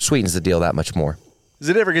sweetens the deal that much more. Does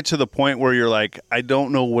it ever get to the point where you're like, I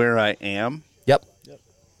don't know where I am? Yep.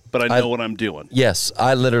 But I know what I'm doing. Yes.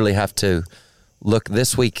 I literally have to look.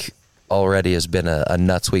 This week already has been a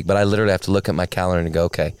nuts week, but I literally have to look at my calendar and go,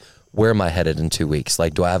 okay, where am I headed in 2 weeks?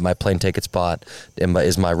 Like, do I have my plane ticket spot?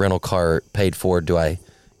 Is my rental car paid for? Do I,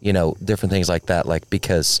 different things like that. Like,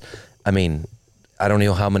 because, I mean, I don't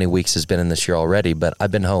know how many weeks has been in this year already, but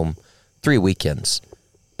I've been home 3 weekends.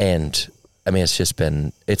 And I mean,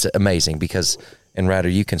 it's amazing because, and Ryder,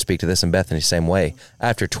 you can speak to this, and Bethany, same way.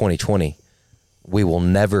 After 2020, we will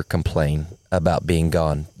never complain about being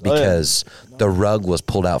gone, because the rug was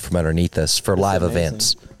pulled out from underneath us for live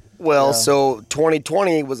events. Well, so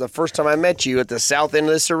 2020 was the first time I met you at the south end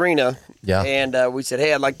of this arena. Yeah. And we said,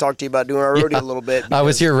 hey, I'd like to talk to you about doing our rodeo a little bit. I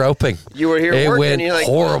was here roping. You were here working. It went you're like,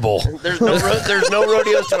 horrible. There's no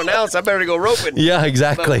rodeos to announce. I better go roping. Yeah,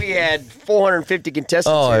 exactly. But we had 450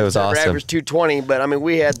 contestants. Oh, here. it was awesome. Average 220, but I mean,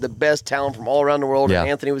 we had the best talent from all around the world. Yeah. And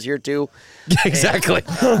Anthony was here too. Exactly.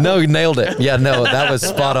 No, you nailed it. Yeah, no, that was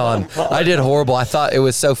spot on. I did horrible. I thought it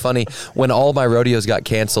was so funny when all my rodeos got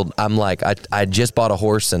canceled. I'm like, I just bought a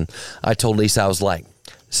horse, and I told Lisa, I was like,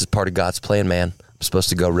 this is part of God's plan, man. I'm supposed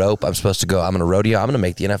to go rope. I'm going to rodeo. I'm going to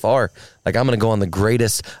make the NFR. Like, I'm going to go on the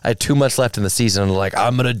greatest. I had 2 months left in the season. And like,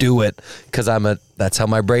 I'm going to do it, because that's how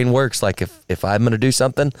my brain works. Like, if I'm going to do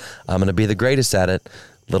something, I'm going to be the greatest at it.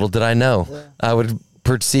 Little did I know, I would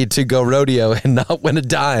proceed to go rodeo and not win a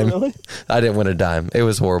dime. Really? I didn't win a dime. It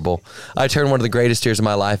was horrible. I turned one of the greatest years of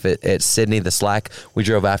my life at Sydney, the Slack. We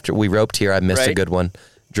roped here. I missed a good one.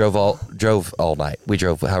 Drove all night. We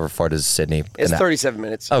drove however far to Sydney. It's 37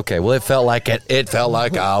 minutes. Okay, well, it felt like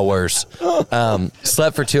hours.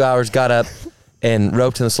 Slept for 2 hours, got up, and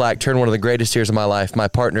roped in the Slack. Turned one of the greatest years of my life. My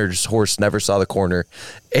partner's horse never saw the corner,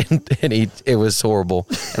 and it was horrible.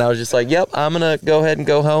 And I was just like, yep, I'm going to go ahead and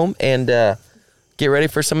go home and get ready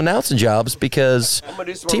for some announcing jobs, because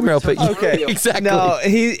team rope it. Okay, exactly. No,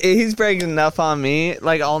 he's bragging enough on me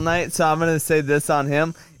like all night, so I'm going to say this on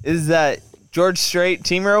him, is that George Strait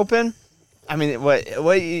team roping, I mean,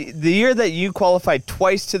 the year that you qualified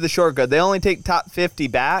twice to the short go, they only take top 50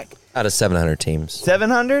 back out of 700 teams.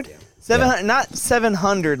 700? 700, not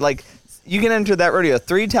 700. Like, you can enter that rodeo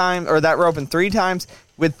 3 times, or that roping 3 times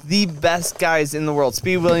with the best guys in the world.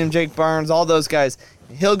 Speed Williams, Jake Barnes, all those guys.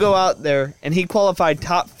 He'll go out there, and he qualified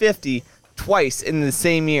top 50 twice in the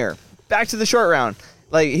same year. Back to the short round.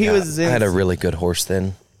 Like, he was in... I had a really good horse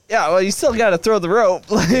then. Yeah, well, you still got to throw the rope.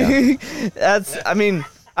 I mean,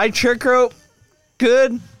 I trick rope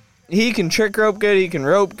good. He can trick rope good. He can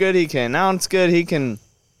rope good. He can announce good.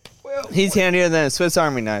 He's handier than a Swiss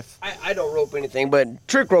Army knife. I don't rope anything, but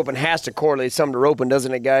trick roping has to correlate some to roping,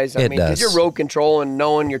 doesn't it, guys? It does. Because your rope control and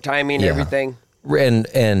knowing your timing and everything.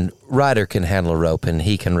 And Ryder can handle a rope, and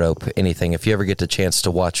he can rope anything. If you ever get the chance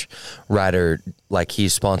to watch Ryder, like,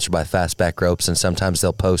 he's sponsored by Fastback Ropes, and sometimes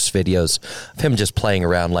they'll post videos of him just playing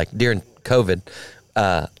around. Like during COVID,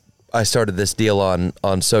 I started this deal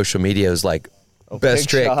on social media. It was like best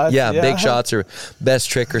trick, shots, big shots or best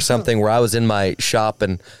trick or something. Where I was in my shop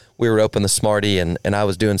and we were roping the Smarty, and I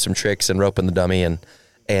was doing some tricks and roping the dummy, and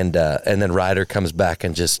then Ryder comes back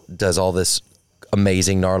and just does all this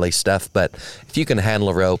amazing gnarly stuff. But if you can handle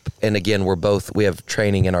a rope, and again, we have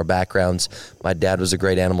training in our backgrounds. My dad was a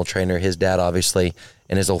great animal trainer, his dad obviously,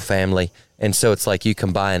 and his whole family, and so it's like you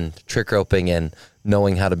combine trick roping and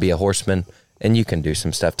knowing how to be a horseman, and you can do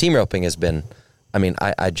some stuff. Team roping has been, I mean,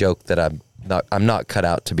 I joke that I'm not cut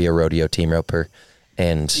out to be a rodeo team roper,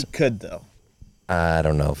 and You could, though. I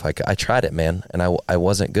don't know if I could. I tried it, man, and I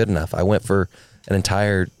wasn't good enough. I went for an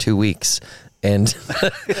entire 2 weeks, and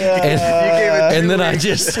and then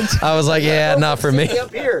I was like, yeah, not for me.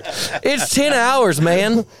 It's 10 hours,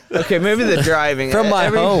 man. Okay, maybe the driving. From my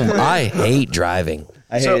home. I hate driving.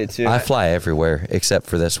 I hate it, too. I fly everywhere except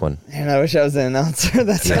for this one. Man, I wish I was an announcer.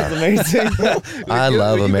 That sounds amazing. I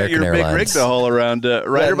love American your Airlines. Big rig to haul around,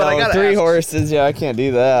 Ryder, but I got 3 horses. Yeah, I can't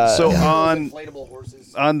do that. So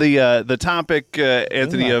on the topic,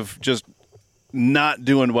 Anthony, of just not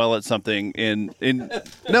doing well at something,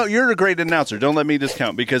 no, you're a great announcer. Don't let me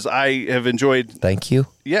discount, because I have enjoyed. Thank you.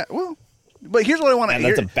 Yeah, well, but here's what I want to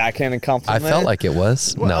hear. That's a backhanded compliment. I felt like it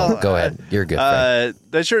was. No, go ahead. You're good.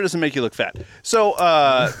 That sure doesn't make you look fat. So,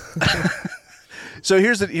 so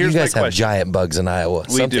here's you my guys have question. giant bugs in Iowa.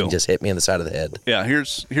 We Something do. just hit me in the side of the head. Yeah,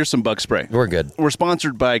 here's some bug spray. We're good. We're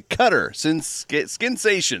sponsored by Cutter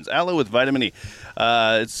Skinsations, aloe with vitamin E.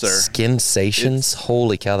 It's Skinsations?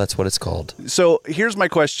 Holy cow, that's what it's called. So here's my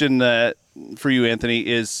question for you, Anthony,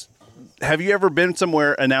 is have you ever been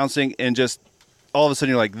somewhere announcing and just all of a sudden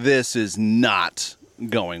you're like, this is not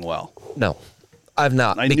going well? No, I've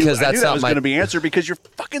not. I because knew that's that not was my... going to be answered because you're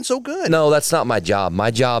fucking so good. No, that's not my job.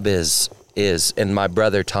 My job is and my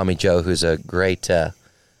brother, Tommy Joe, who's a great...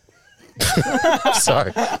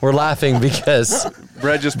 Sorry, we're laughing because...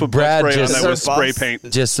 Brad just put bug spray on that with spray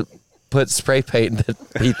paint. Just put spray paint that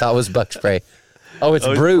he thought was bug spray. Oh, it's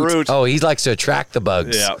Brute. Oh, he likes to attract the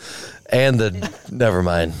bugs. Yeah. And never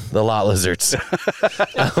mind, the lot lizards.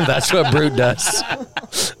 That's what Brute does.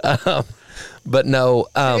 But no.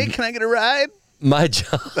 Hey, can I get a ride? My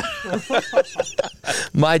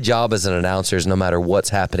job as an announcer is, no matter what's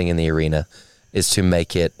happening in the arena, is to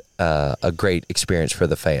make it a great experience for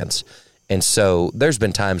the fans. And so there's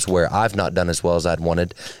been times where I've not done as well as I'd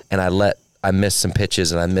wanted, and I missed some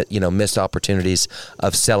pitches, and I missed opportunities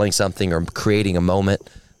of selling something or creating a moment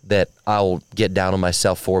that I'll get down on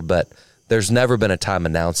myself for. But there's never been a time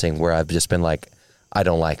announcing where I've just been like, I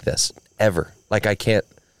don't like this, ever. Like, I can't.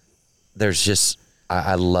 There's just,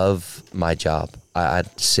 I love my job. I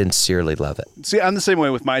sincerely love it. See, I'm the same way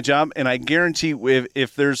with my job, and I guarantee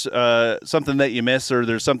if there's something that you miss, or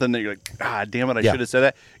there's something that you're like, damn it, I should have said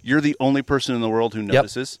that, you're the only person in the world who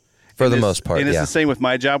notices. For the most part, and it's the same with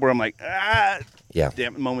my job, where I'm like, damn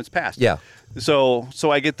it, moment's passed. Yeah. So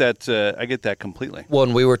I get that. I get that completely. Well,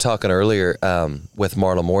 and we were talking earlier with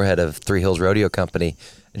Marla Moorhead of Three Hills Rodeo Company,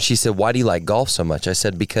 and she said, "Why do you like golf so much?" I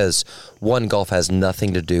said, "Because one, golf has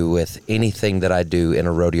nothing to do with anything that I do in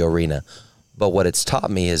a rodeo arena. But what it's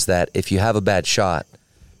taught me is that if you have a bad shot,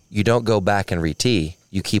 you don't go back and re-tee.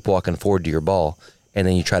 You keep walking forward to your ball, and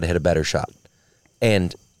then you try to hit a better shot.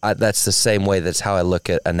 And that's the same way. That's how I look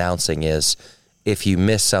at announcing is, if you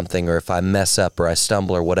miss something, or if I mess up or I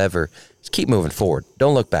stumble or whatever, just keep moving forward.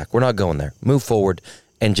 Don't look back. We're not going there. Move forward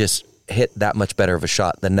and just hit that much better of a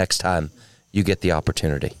shot the next time you get the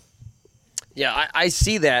opportunity." Yeah, I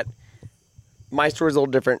see that. My story's a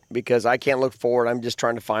little different because I can't look forward. I'm just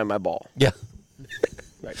trying to find my ball. Yeah.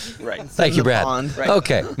 Right. Thank you, Brad. Right.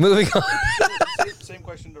 Okay, moving on. Same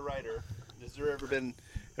question to Ryder. Has there ever been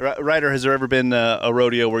Ryder, has there ever been a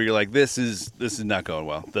rodeo where you're like, this is not going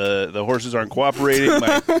well? The horses aren't cooperating.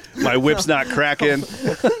 My whip's not cracking.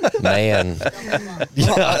 Man,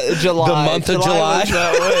 July. The month of July.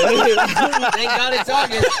 Thank God it's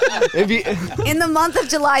August. In the month of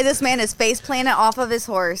July, this man is face planted off of his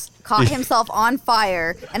horse, caught himself on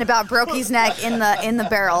fire, and about broke his neck in the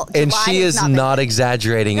barrel. And July she is not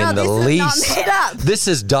exaggerating in the least. This is not made up. This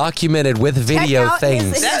is documented with video out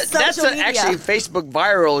things. That's actually Facebook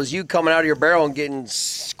viral. Is you coming out of your barrel and getting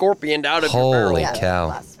scorpioned out of your barrel. Holy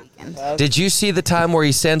cow. Did you see the time where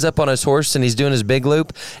he stands up on his horse and he's doing his big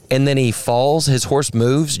loop and then he falls, his horse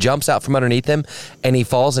moves, jumps out from underneath him, and he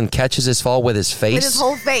falls and catches his fall with his face? With his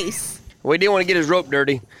whole face. We didn't want to get his rope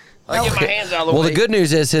dirty. I get my hands out of the way. Well, the good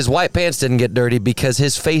news is his white pants didn't get dirty because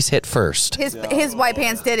his face hit first. His white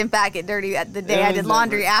pants did, in fact, get dirty at the day I did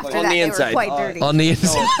laundry. After on that, the they inside. were quite dirty. On the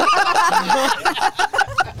inside.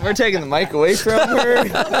 We're taking the mic away from her.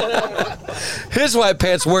 His white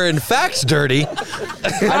pants were in fact dirty.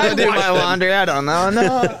 I didn't do my laundry. I don't know.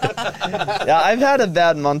 No. Yeah, I've had a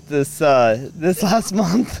bad month this last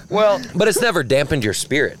month. Well, But it's never dampened your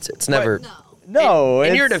spirits. It's never. No.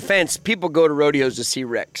 in your it's- defense, people go to rodeos to see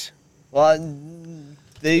wrecks. Well,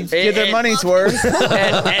 they get their money's worth.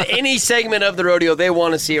 At any segment of the rodeo, they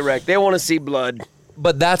want to see a wreck. They want to see blood.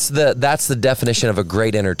 But that's the definition of a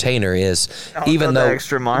great entertainer is even go the though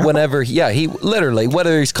extra mile. whenever he literally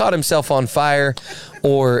whether he's caught himself on fire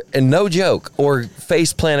or, and no joke, or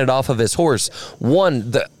face planted off of his horse,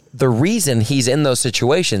 the reason he's in those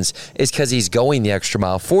situations is because he's going the extra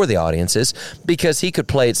mile for the audiences, because he could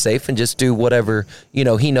play it safe and just do whatever, he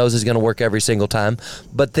knows is going to work every single time.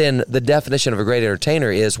 But then the definition of a great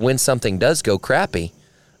entertainer is when something does go crappy,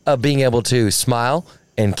 being able to smile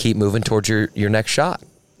and keep moving towards your next shot.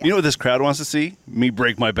 You know what this crowd wants to see? Me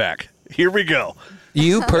break my back. Here we go.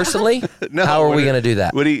 You personally? No, how are we going to do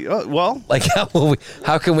that? Like,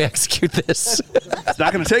 How can we execute this? it's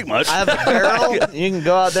not going to take much. I have a barrel. You can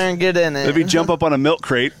go out there and get in it. Maybe jump up on a milk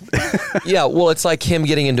crate. Yeah, well, it's like him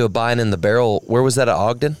getting into a bind in the barrel. Where was that, at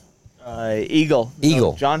Ogden? Eagle.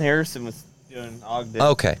 Eagle. No, John Harrison was doing Ogden.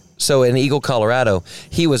 Okay. So in Eagle, Colorado,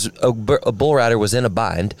 he was a bull rider was in a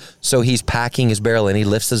bind, so he's packing his barrel in. He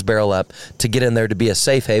lifts his barrel up to get in there to be a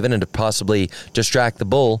safe haven and to possibly distract the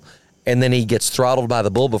bull, and then he gets throttled by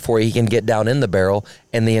the bull before he can get down in the barrel,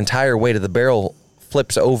 and the entire weight of the barrel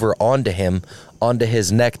flips over onto him, onto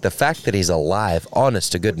his neck. The fact that he's alive,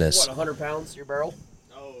 honest to goodness. What, 100 pounds, your barrel?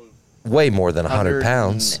 Way more than 100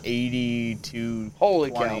 pounds. 80 to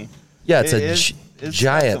Holy 20. cow. Yeah, it's It's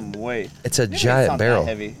giant. some weight. It's a Maybe giant not barrel. That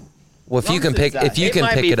heavy. Well, if you can pick It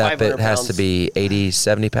it up, it 500 has to pounds. be 80,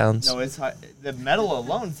 70 pounds. No, it's high. The metal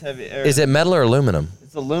alone's heavy. Is it metal or aluminum?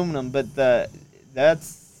 It's aluminum, but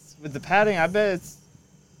that's with the padding. I bet it's.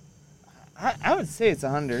 I would say it's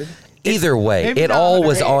 100. Either way, maybe it not all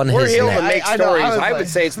was 100. on We're his here to neck. make I know, stories. I was I would like-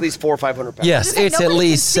 say it's at least 400 or 500 pounds. Yes, it's at Nobody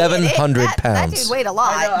least can see it. 700 That pounds. dude weighed a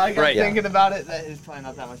lot. I got Right. thinking about it. That it's probably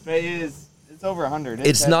not that much, but it is. It's over 100.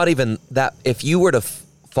 It's not even that. If you were to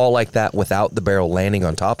fall like that without the barrel landing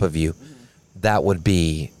on top of you, that would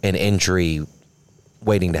be an injury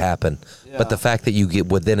waiting to happen. But the fact that you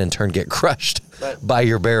would then in turn get crushed by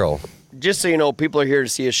your barrel. Just so you know, people are here to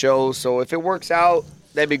see a show, so if it works out,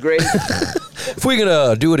 that'd be great. If we're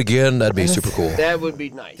gonna do it again, that'd be super cool. That would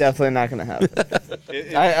be nice. Definitely not going to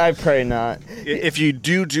happen. I pray not. If you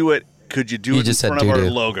do it, could you do You it just in said front of our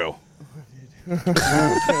doo-doo. logo?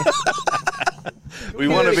 We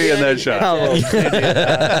want to be in that shot.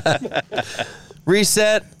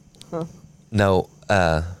 Reset. No,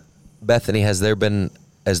 Bethany, has there been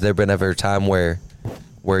ever a time where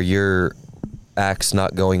your act's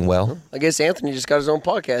not going well? I guess Anthony just got his own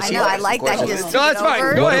podcast. I He know, I likes like the that. questions. Just No, that's fine.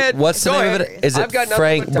 over. Go ahead. What's the Go name of ahead. it? Is I've it got nothing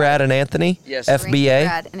Frank, but time. Brad, and Anthony? Yes. FBA.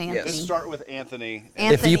 Brad, and Yes. Anthony. Start with Anthony. If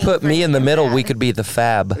you Anthony, put me in the Frank, middle, and we Brad. could be the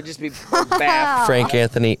Fab. It'd just be baff. Frank,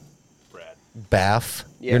 Anthony, Brad. Baff.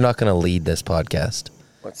 Yeah. You're not going to lead this podcast.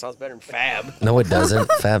 What sounds better than fab? No, it doesn't.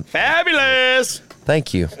 Fab. Fabulous.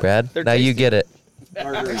 Thank you, Brad. They're Now you tasty. get it.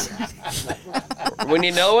 We need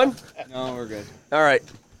another one? No, we're good. All right.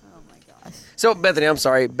 Oh my gosh. So, Bethany, I'm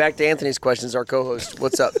sorry. Back to Anthony's questions, our co-host.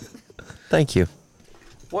 What's up? Thank you.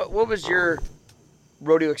 What was your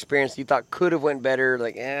rodeo experience you thought could have went better?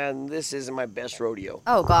 Like, this isn't my best rodeo.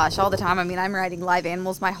 Oh gosh, all the time. I mean, I'm riding live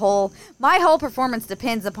animals. My whole performance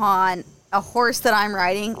depends upon a horse that I'm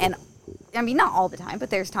riding, and I mean, not all the time, but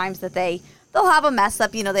there's times that they'll have a mess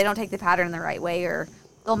up. They don't take the pattern the right way, or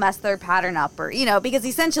they'll mess their pattern up, or because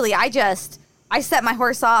essentially I set my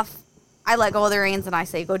horse off, I let go of the reins, and I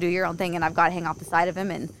say, go do your own thing, and I've got to hang off the side of him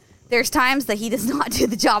and there's times that he does not do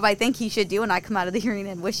the job I think he should do, and I come out of the arena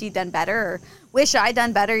and wish he'd done better or wish I'd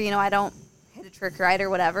done better. You know, I don't hit a trick right or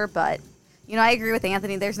whatever, but, you know, I agree with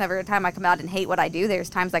Anthony. There's never a time I come out and hate what I do. There's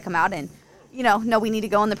times I come out and, you know, we need to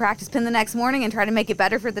go in the practice pen the next morning and try to make it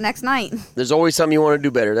better for the next night. There's always something you want to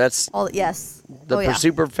do better. That's yes. The pursuit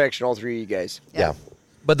of perfection, all three of you guys. Yeah.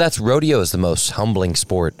 But rodeo is the most humbling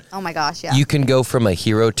sport. Oh my gosh, yeah. You can go from a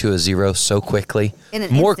hero to a zero so quickly.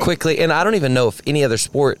 More quickly. And I don't even know if any other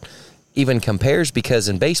sport even compares, because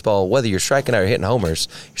in baseball, whether you're striking out or hitting homers,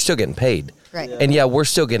 you're still getting paid. Right. Yeah. And yeah, we're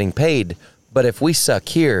still getting paid. But if we suck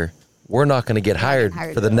here, we're not going to get hired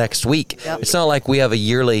for the next week. Yep. It's not like we have a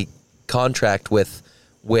yearly contract with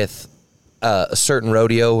a certain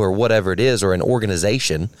rodeo or whatever it is, or an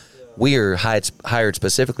organization. We are hired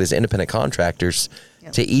specifically as independent contractors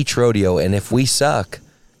to each rodeo, and if we suck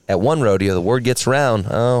at one rodeo, the word gets around.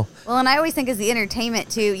 Oh, well, and I always think as the entertainment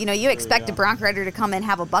too. You know, you expect a bronc rider to come and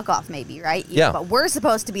have a buck off, maybe, right? Yeah. But we're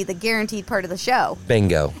supposed to be the guaranteed part of the show.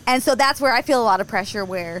 Bingo. And so that's where I feel a lot of pressure,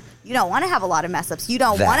 where you don't want to have a lot of mess ups. You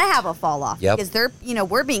don't want to have a fall off because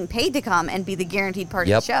we're being paid to come and be the guaranteed part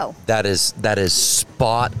of the show. That is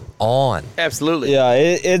spot on. Absolutely. Yeah,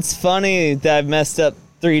 it's funny that I've messed up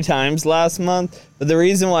 3 times last month, but the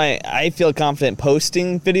reason why I feel confident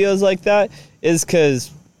posting videos like that is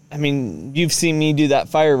because, I mean, you've seen me do that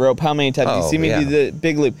fire rope how many times? You've seen me do the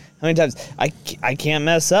big loop how many times? I can't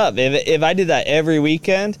mess up. If I did that every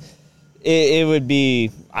weekend, it would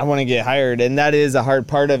be, I want to get hired, and that is a hard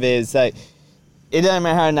part of it, is that it doesn't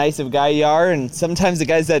matter how nice of a guy you are, and sometimes the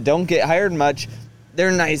guys that don't get hired much,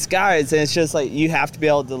 they're nice guys, and it's just like you have to be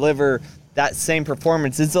able to deliver that same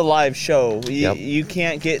performance. It's a live show. You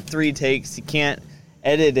can't get 3 takes. You can't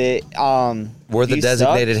edit it. We're the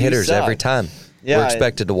designated hitters every time. Yeah, we're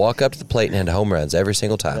expected to walk up to the plate and hit home runs every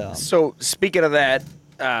single time. Yeah. So speaking of that,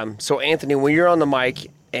 so Anthony, when you're on the mic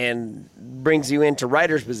and brings you into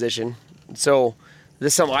writer's position, so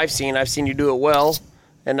this is something I've seen you do it well,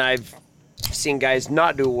 and I've seen guys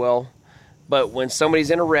not do it well. But when somebody's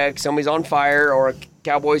in a wreck, somebody's on fire, or a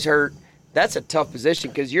cowboy's hurt, that's a tough position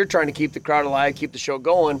because you're trying to keep the crowd alive, keep the show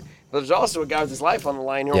going. But there's also a guy with his life on the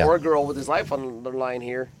line here, or a girl with his life on the line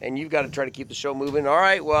here, and you've got to try to keep the show moving. All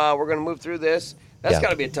right, well, we're going to move through this. That's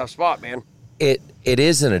got to be a tough spot, man. It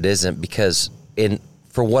is and it isn't, because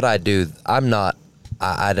for what I do,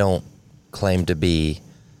 I don't claim to be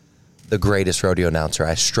the greatest rodeo announcer.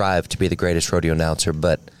 I strive to be the greatest rodeo announcer,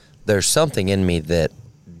 but there's something in me that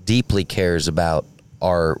deeply cares about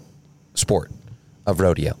our sport of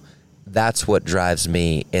rodeo. That's what drives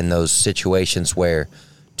me in those situations where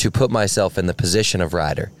to put myself in the position of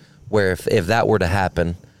rider, where if that were to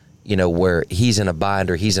happen, you know, where he's in a bind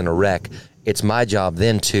or he's in a wreck, it's my job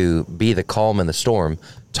then to be the calm in the storm,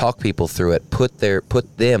 talk people through it, put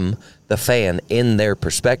them, the fan, in their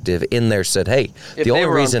perspective, in there, said, hey, if the only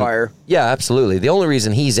were reason, on fire. Yeah, absolutely. The only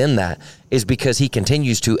reason he's in that is because he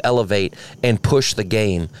continues to elevate and push the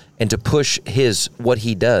game and to push what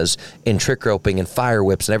he does in trick roping and fire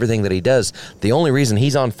whips and everything that he does. The only reason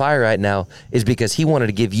he's on fire right now is because he wanted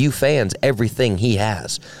to give you fans everything he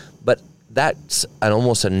has. But that's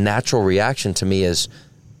almost a natural reaction to me, is,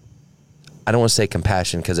 I don't want to say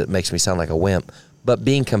compassion because it makes me sound like a wimp, but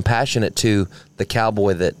being compassionate to the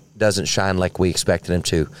cowboy that doesn't shine like we expected him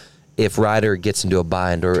to. If Ryder gets into a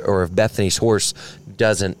bind, or if Bethany's horse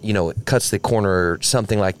doesn't, cuts the corner or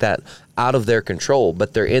something like that, out of their control,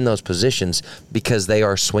 but they're in those positions because they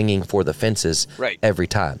are swinging for the fences every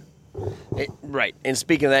time. Right. And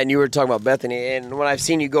speaking of that, and you were talking about Bethany, and when I've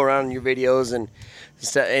seen you go around in your videos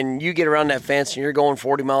and you get around that fence and you're going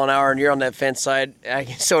 40 mile an hour and you're on that fence side, I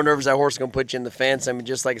get so nervous that horse is going to put you in the fence. I mean,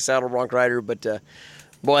 just like a saddle bronc rider, but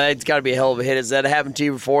boy, it's got to be a hell of a hit. Has that happened to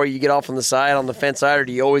you before? You get off on the side, on the fence side, or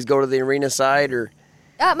do you always go to the arena side? Or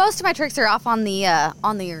most of my tricks are off on the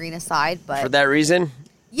arena side, but for that reason?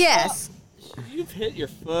 Yes. You've hit your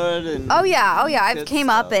foot and Oh yeah. I've came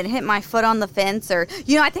up and hit my foot on the fence, or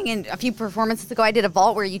I think in a few performances ago I did a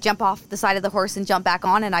vault where you jump off the side of the horse and jump back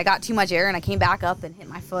on, and I got too much air and I came back up and hit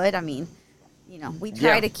my foot. I mean, we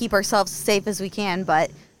try to keep ourselves safe as we can,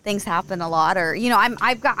 but things happen a lot, or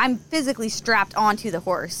I'm physically strapped onto the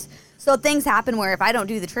horse, so things happen where if I don't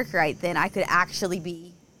do the trick right, then I could actually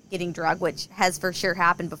be getting drug, which has for sure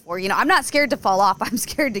happened before. I'm not scared to fall off. I'm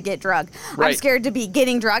scared to get drug. Right. I'm scared to be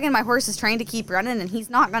getting drug, and my horse is trained to keep running, and he's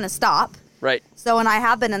not going to stop. Right. So, and I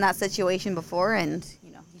have been in that situation before, and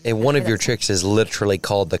And one of your tricks is literally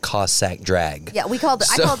called the Cossack drag. Yeah, I call it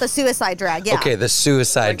the suicide drag. Yeah. Okay, the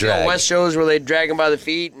suicide drag. West shows where they drag them by the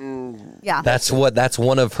feet and. Yeah. That's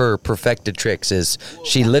one of her perfected tricks, is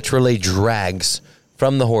she literally drags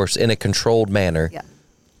from the horse in a controlled manner. Yeah.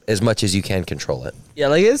 as much as you can control it. Yeah,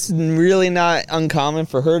 like it's really not uncommon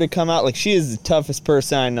for her to come out. Like she is the toughest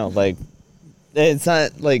person I know. Like it's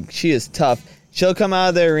not like she is tough. She'll come out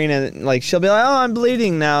of the arena, like she'll be like, "Oh, I'm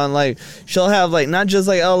bleeding now," and like she'll have like not just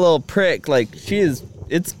like a little prick, like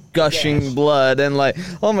it's gushing blood, and like,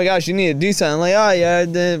 "Oh my gosh, you need to do something." Like, "Oh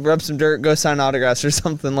yeah, rub some dirt, go sign autographs or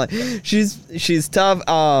something." Like she's tough.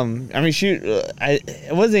 I mean,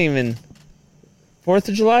 it wasn't even 4th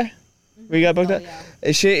of July. We got booked up.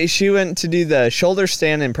 Yeah. She went to do the shoulder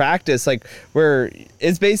stand in practice, like where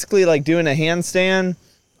it's basically like doing a handstand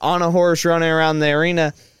on a horse running around the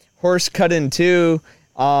arena. Horse cut in two.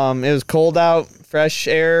 It was cold out, fresh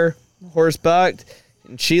air. Horse bucked,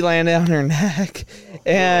 and she landed on her neck.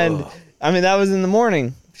 And whoa. I mean, that was in the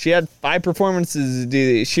morning. She had 5 performances to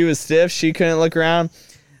do. She was stiff. She couldn't look around.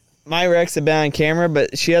 My wrecks have been on camera,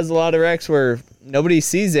 but she has a lot of wrecks where nobody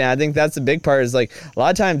sees it. I think that's the big part. Is like a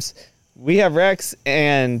lot of times we have wrecks,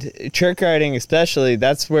 and trick riding especially.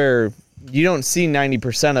 That's where you don't see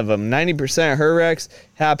 90% of them. 90% of her wrecks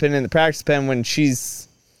happen in the practice pen when she's.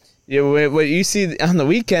 What you see on the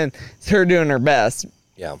weekend is her doing her best.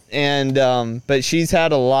 Yeah. And but she's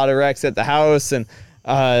had a lot of wrecks at the house, and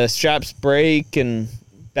straps break, and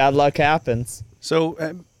bad luck happens.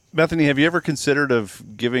 So, Bethany, have you ever considered of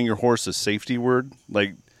giving your horse a safety word,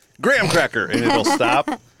 like graham cracker, and it'll stop?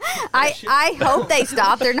 I hope they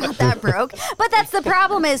stop. They're not that broke. But that's the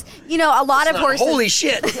problem is, a lot of horses. Holy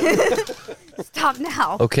shit. Stop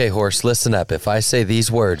now. Okay, horse, listen up. If I say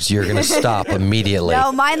these words, you're going to stop immediately.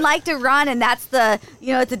 No, mine like to run, and that's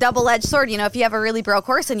it's a double-edged sword. If you have a really broke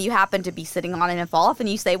horse and you happen to be sitting on it and fall off and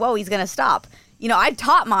you say, whoa, he's going to stop. I've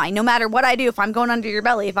taught mine, no matter what I do, if I'm going under your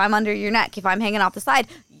belly, if I'm under your neck, if I'm hanging off the side,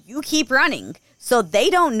 you keep running. So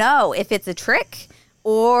they don't know if it's a trick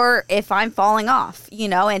or if I'm falling off,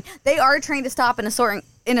 and they are trained to stop in a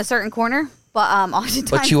certain corner, but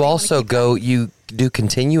oftentimes. But you also you do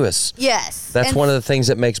continuous. Yes. That's one of the things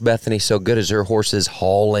that makes Bethany so good is her horse is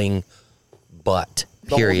hauling butt,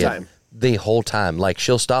 period. The whole time. Like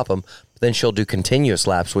she'll stop them, but then she'll do continuous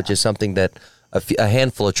laps, which is something that a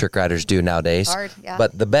handful of trick riders do nowadays. Hard, yeah.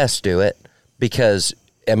 But the best do it because,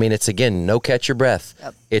 I mean, it's again, no catch your breath.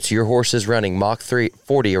 Yep. It's your horse is running Mach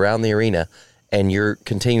 40 around the arena, and you're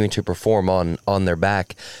continuing to perform on their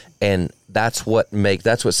back, and that's what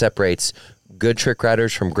separates good trick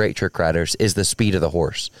riders from great trick riders is the speed of the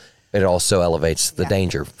horse. It also elevates the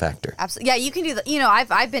danger factor. Absolutely, yeah. You can do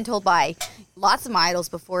I've been told by lots of my idols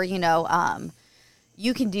before.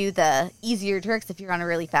 You can do the easier tricks if you're on a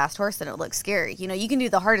really fast horse and it looks scary. You can do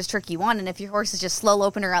the hardest trick you want, and if your horse is just slow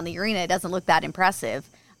loping around the arena, it doesn't look that impressive.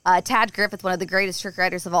 Tad Griffith, one of the greatest trick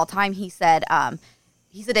riders of all time, he said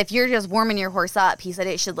if you're just warming your horse up, he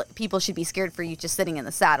said people should be scared for you just sitting in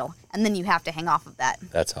the saddle, and then you have to hang off of that.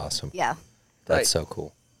 That's awesome. Yeah. That's so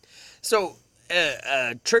cool. So,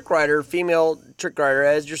 trick rider, female trick rider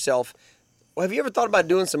as yourself, have you ever thought about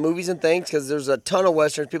doing some movies and things? Because there's a ton of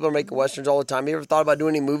westerns. People are making westerns all the time. Have you ever thought about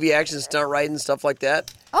doing any movie action, stunt riding, stuff like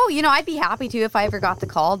that? Oh, I'd be happy to if I ever got the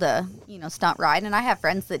call to, stunt ride, and I have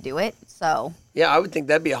friends that do it, so. Yeah, I would think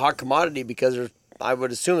that'd be a hot commodity because I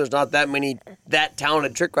would assume there's not that many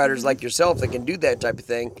talented trick riders like yourself that can do that type of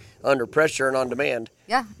thing under pressure and on demand.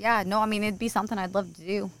 Yeah. No, I mean, it'd be something I'd love to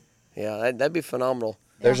do. Yeah, that'd be phenomenal.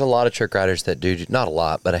 There's a lot of trick riders that do, not a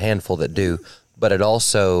lot, but a handful that do. But it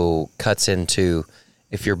also cuts into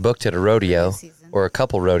if you're booked at a rodeo or a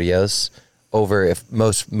couple rodeos if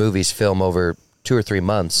most movies film over 2 or 3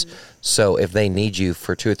 months. Mm-hmm. So if they need you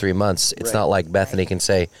for 2 or 3 months, it's not like Bethany can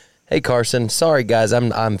say, "Hey Carson, sorry guys,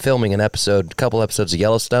 I'm filming a couple episodes of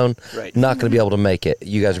Yellowstone. Right. Not going to be able to make it."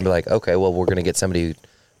 You guys will be like, "Okay, well we're going to get somebody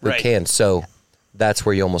who can." So that's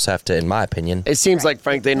where you almost have to, in my opinion. It seems like,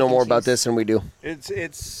 Frank, they know more about this than we do.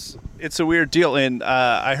 It's a weird deal. And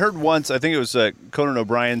I heard once, I think it was Conan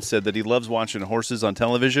O'Brien said that he loves watching horses on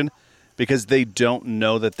television because they don't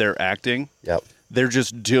know that they're acting. Yep. They're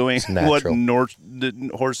just doing what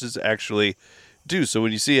horses actually do. So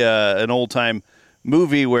when you see an old-time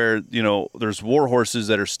movie where, there's war horses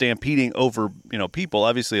that are stampeding over, people,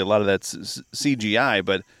 obviously a lot of that's CGI,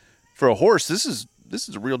 but for a horse, this is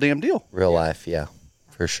a real damn deal. Real life, yeah,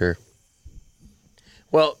 for sure.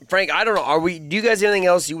 Well, Frank, I don't know. Do you guys have anything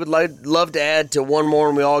else you would love to add to one more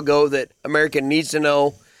and we all go that America needs to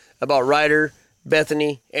know about Ryder,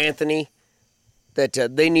 Bethany, Anthony, that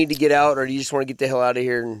they need to get out, or do you just want to get the hell out of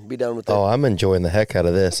here and be done with it? Oh, I'm enjoying the heck out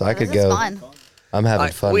of this. I could go. Fun. I'm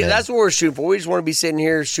having fun. That's what we're shooting for. We just want to be sitting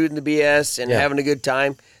here shooting the BS and having a good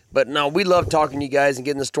time. But no, we love talking to you guys and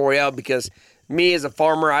getting the story out because me as a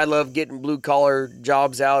farmer, I love getting blue-collar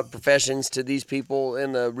jobs out, professions to these people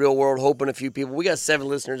in the real world, hoping a few people. We got 7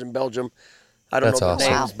 listeners in Belgium. I don't That's know their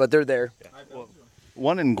awesome. names, but they're there.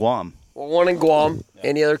 One in Guam. Well, one in Guam.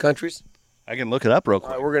 Any other countries? I can look it up real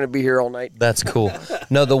quick. We're going to be here all night. That's cool.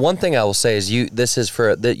 No, the one thing I will say is your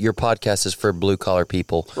podcast is for blue collar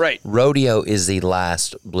people. Right. Rodeo is the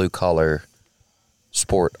last blue collar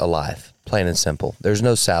sport alive, plain and simple. There's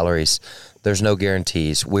no salaries. There's no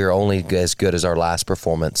guarantees. We're only as good as our last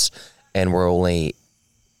performance, and we're only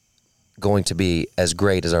going to be as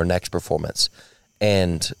great as our next performance.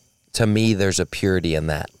 And to me, there's a purity in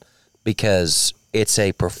that because it's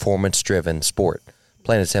a performance-driven sport.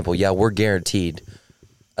 Plain and simple. Yeah, we're guaranteed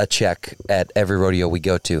a check at every rodeo we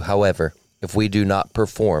go to. However, if we do not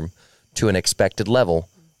perform to an expected level,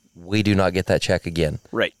 we do not get that check again.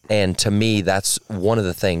 Right. And to me, that's one of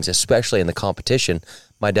the things, especially in the competition.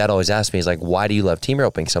 My dad always asked me, he's like, why do you love team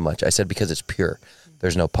roping so much? I said, because it's pure.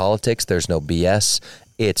 There's no politics. There's no BS.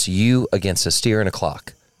 It's you against a steer and a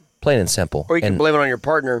clock. Plain and simple. Or you can blame it on your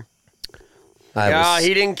partner.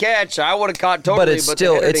 He didn't catch. I would have caught totally, but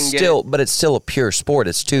it's still a pure sport.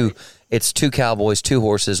 It's two cowboys, two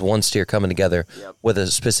horses, one steer coming together with a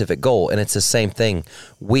specific goal, and it's the same thing.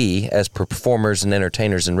 We, as performers and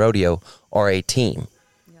entertainers in rodeo, are a team.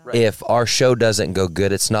 Right. If our show doesn't go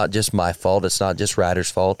good, it's not just my fault. It's not just Ryder's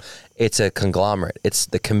fault. It's a conglomerate. It's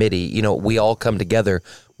the committee. We all come together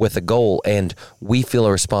with a goal, and we feel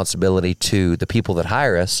a responsibility to the people that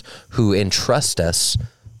hire us, who entrust us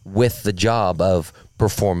with the job of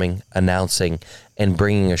performing, announcing, and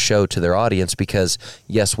bringing a show to their audience, because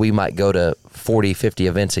yes, we might go to 40, 50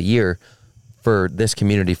 events a year for this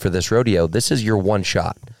community, for this rodeo. This is your one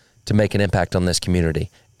shot to make an impact on this community.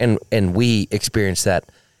 And we experience that.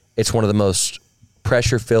 It's one of the most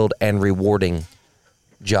pressure-filled and rewarding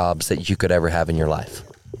jobs that you could ever have in your life.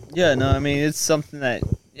 Yeah, no, I mean, it's something that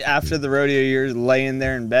after the rodeo, you're laying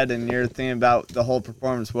there in bed and you're thinking about the whole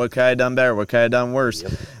performance. What could I have done better? What could I have done worse?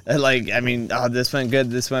 Yep. This went good,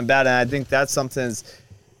 this went bad. And I think that's something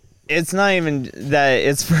it's not even that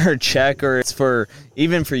it's for a check, or it's for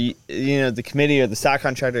even for the committee or the stock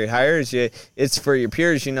contractor who hires you. It's for your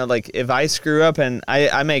peers. If I screw up and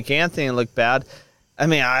I make Anthony look bad, I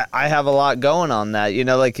mean, I have a lot going on that.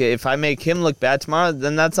 If I make him look bad tomorrow,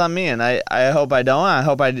 then that's on me. And I hope I don't. I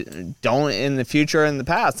hope I don't in the future or in the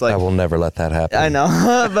past. I will never let that happen. I know.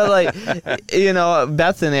 But,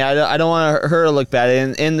 Bethany, I don't want her to look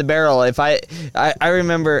bad. In the barrel, if I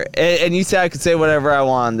remember, and you said I could say whatever I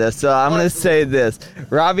want on this, so I'm going to say this.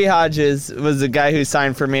 Robbie Hodges was the guy who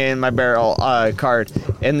signed for me in my barrel card.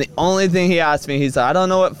 And the only thing he asked me, he said, I don't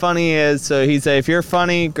know what funny is. So he said, if you're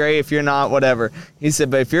funny, great. If you're not, whatever. He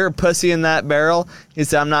said, but if you're a pussy in that barrel, he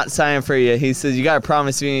said, I'm not signing for you. He says, you got to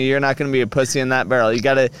promise me you're not going to be a pussy in that barrel. You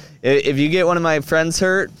got to, if you get one of my friends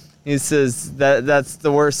hurt, he says, that's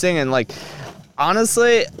the worst thing. And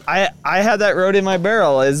honestly, I had that road in my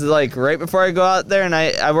barrel is right before I go out there and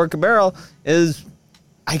I work a barrel is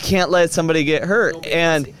I can't let somebody get hurt.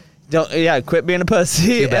 And quit being a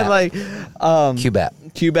pussy. QBAP. And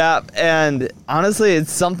QBAP. And honestly,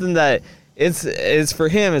 it's something that it's for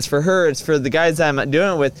him, it's for her, it's for the guys that I'm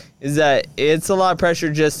doing it with, is that it's a lot of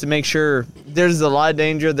pressure just to make sure there's a lot of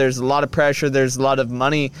danger, there's a lot of pressure, there's a lot of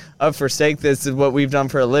money up for stake. This is what we've done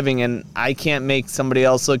for a living, and I can't make somebody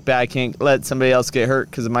else look bad. I can't let somebody else get hurt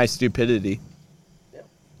because of my stupidity.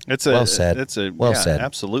 Well said.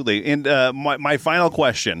 Absolutely. And my final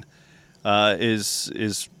question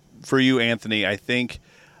is for you, Anthony. I think,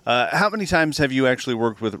 how many times have you actually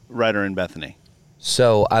worked with Ryder and Bethany?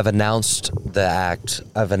 So I've announced the act.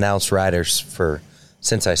 I've announced riders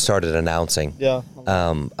since I started announcing. Yeah.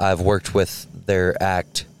 I've worked with their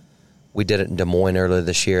act. We did it in Des Moines earlier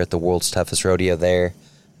this year at the World's Toughest Rodeo there,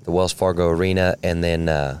 the Wells Fargo Arena, and then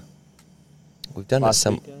we've done it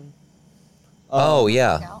some. Weekend? Oh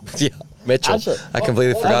yeah, yeah. Mitchell. Actually, I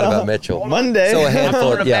completely forgot about Mitchell. Monday. So a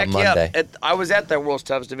handful. Monday. I was at that World's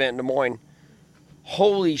Toughest event in Des Moines.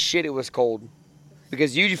 Holy shit! It was cold.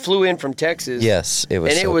 Because you flew in from Texas. Yes, it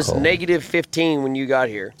was. And it was cold. negative 15 when you got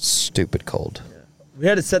here. Stupid cold. We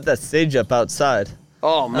had to set that stage up outside.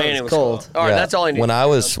 Oh man, it was cold. All right, that's all I need. When I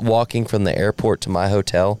was walking from the airport to my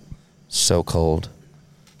hotel, so cold,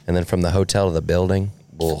 and then from the hotel to the building,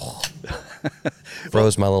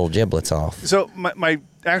 froze my little giblets off. So my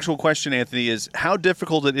actual question, Anthony, is how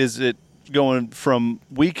difficult is it going from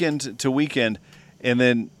weekend to weekend, and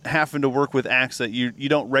then having to work with acts that you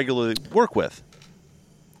don't regularly work with?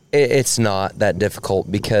 It's not that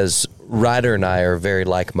difficult because Ryder and I are very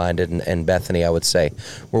like-minded, and Bethany, I would say,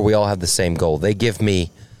 where we all have the same goal. They give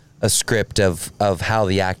me a script of how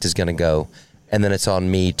the act is going to go, and then it's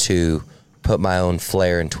on me to put my own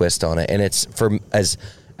flair and twist on it. And it's as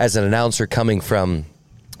an announcer coming from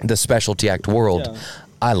the specialty act world,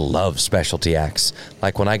 I love specialty acts.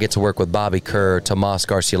 Like when I get to work with Bobby Kerr, Tomas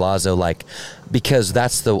Garcilaso, like, because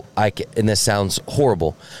that's and this sounds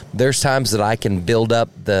horrible, there's times that I can build up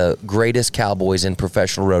the greatest cowboys in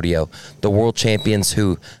professional rodeo, the world champions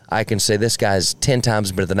who I can say this guy's 10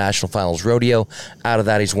 times been to the National Finals Rodeo. Out of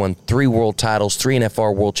that, he's won 3 world titles, 3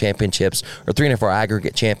 NFR world championships, or 3 NFR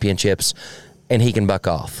aggregate championships, and he can buck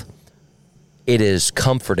off. It is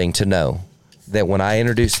comforting to know that when I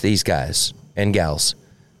introduce these guys and gals,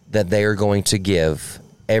 that they are going to give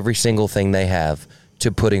every single thing they have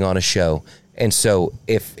to putting on a show. And so,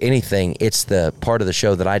 if anything, it's the part of the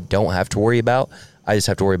show that I don't have to worry about. I just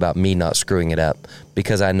have to worry about me not screwing it up,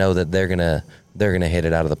 because I know that they're gonna hit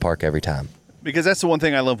it out of the park every time. Because that's the one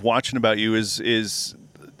thing I love watching about you is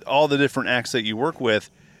all the different acts that you work with.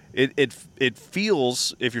 It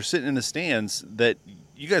feels, if you're sitting in the stands, that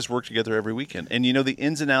you guys work together every weekend, and you know the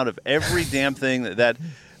ins and out of every damn thing that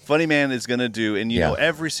Funny Man is going to do, and you know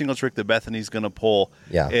every single trick that Bethany's going to pull.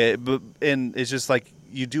 Yeah. And it's just like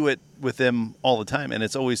you do it with them all the time, and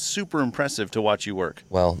it's always super impressive to watch you work.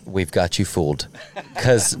 Well, we've got you fooled,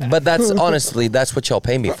 but that's honestly that's what y'all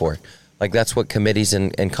pay me for. Like that's what committees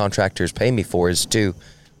and contractors pay me for, is to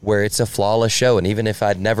where it's a flawless show, and even if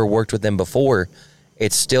I'd never worked with them before,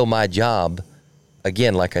 it's still my job.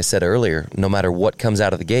 Again, like I said earlier, no matter what comes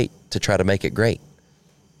out of the gate, to try to make it great.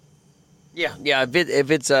 Yeah.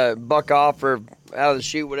 If it's a buck off or out of the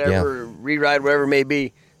chute, whatever, re-ride, whatever it may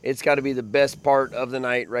be, it's got to be the best part of the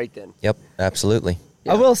night right then. Yep, absolutely.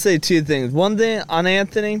 Yeah. I will say 2 things. One thing on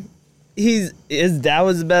Anthony, his dad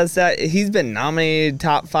was the best act. He's been nominated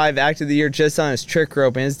top 5 act of the year just on his trick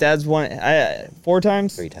rope, and his dad's won 4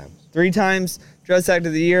 times? 3 times. 3 times dress act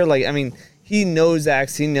of the year. Like, I mean, he knows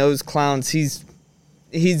acts, he knows clowns. He's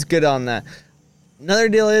good on that. Another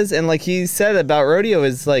deal is, and like he said about rodeo,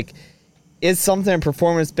 is like, it's something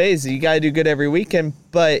performance-based. You got to do good every weekend,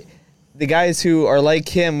 but the guys who are like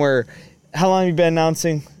him how long have you been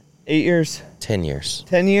announcing? 8 years? 10 years.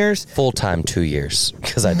 10 years? Full-time 2 years,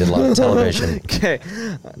 because I did a lot of television. Okay.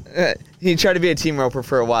 He tried to be a team roper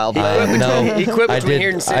for a while, but no, he quit between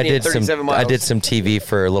here and Sydney at 37 miles. I did some TV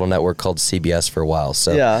for a little network called CBS for a while,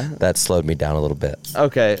 so that slowed me down a little bit.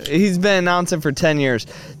 Okay. He's been announcing for 10 years.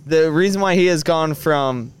 The reason why he has gone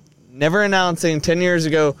from never announcing 10 years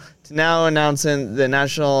ago to now announcing the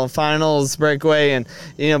national finals breakaway and,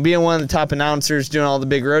 being one of the top announcers doing all the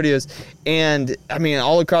big rodeos. And, I mean,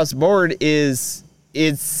 all across the board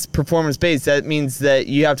it's performance-based. That means that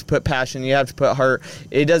you have to put passion, you have to put heart.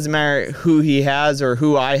 It doesn't matter who he has or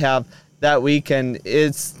who I have that weekend.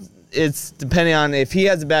 It's depending on if he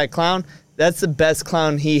has a bad clown, that's the best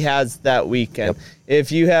clown he has that weekend. Yep.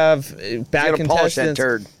 If you have bad contestants, polish that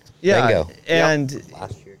turd. Yeah, bingo. And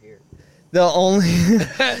last year here, the only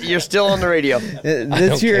you're still on the radio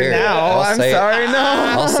this year care. Now. I'm sorry, no.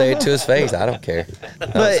 I'll say it to his face. I don't care.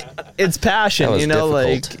 But it's passion, difficult.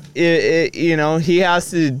 Like he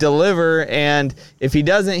has to deliver, and if he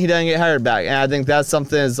doesn't get hired back. And I think that's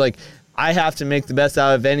something is like I have to make the best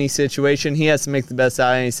out of any situation. He has to make the best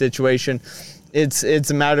out of any situation. It's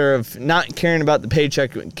a matter of not caring about the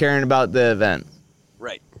paycheck, but caring about the event.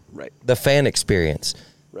 Right. The fan experience.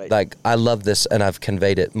 Right. Like, I love this, and I've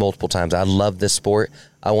conveyed it multiple times. I love this sport.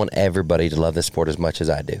 I want everybody to love this sport as much as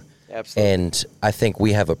I do. Absolutely. And I think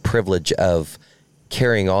we have a privilege of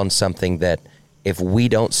carrying on something that, if we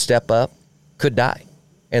don't step up, could die.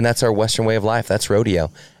 And that's our Western way of life. That's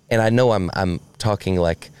rodeo. And I know I'm talking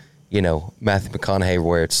like, Matthew McConaughey,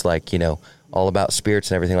 where it's like, all about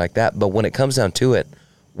spirits and everything like that. But when it comes down to it,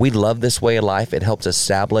 we love this way of life. It helps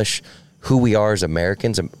establish who we are as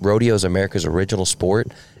Americans. Rodeo is America's original sport,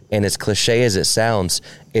 and as cliche as it sounds,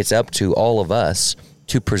 it's up to all of us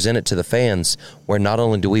to present it to the fans, where not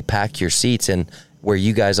only do we pack your seats and where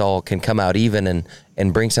you guys all can come out even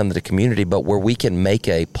and bring something to the community, but where we can make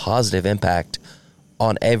a positive impact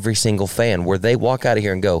on every single fan, where they walk out of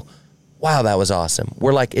here and go, wow, that was awesome.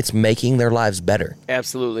 We're like, it's making their lives better.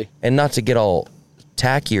 Absolutely. And not to get all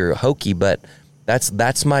tacky or hokey, but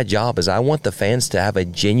that's my job, is I want the fans to have a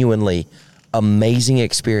genuinely amazing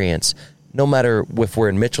experience, no matter if we're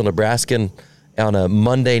in Mitchell, Nebraska on a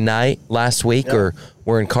Monday night last week, or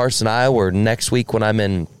we're in Carson, Iowa, or next week when I'm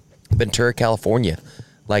in Ventura, California.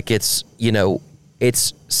 Like, it's a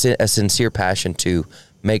sincere passion to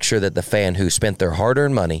make sure that the fan who spent their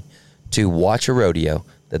hard-earned money to watch a rodeo,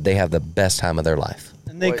 that they have the best time of their life.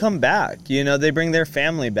 And they come back. They bring their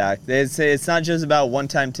family back. They say it's not just about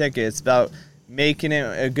one-time ticket. It's about making it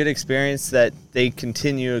a good experience that they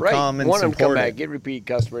continue to come and want them to come support back, it. get repeat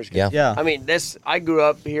customers. Yeah. I mean, I grew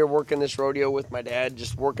up here working this rodeo with my dad,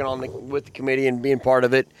 just working with the committee and being part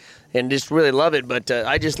of it, and just really love it. But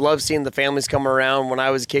I just love seeing the families come around when I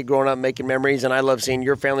was a kid growing up, making memories, and I love seeing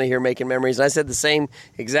your family here making memories. And I said the same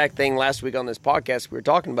exact thing last week on this podcast. We were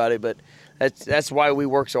talking about it, but that's why we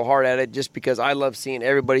work so hard at it, just because I love seeing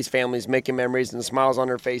everybody's families making memories and the smiles on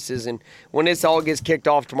their faces. And when this all gets kicked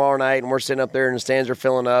off tomorrow night and we're sitting up there and the stands are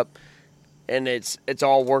filling up and it's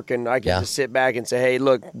all working, I can just sit back and say, hey,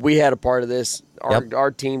 look, we had a part of this. Our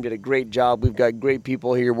team did a great job. We've got great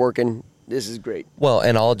people here working. This is great. Well,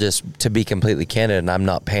 and I'll just, to be completely candid, and I'm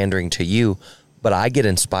not pandering to you, but I get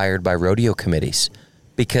inspired by rodeo committees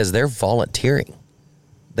because they're volunteering.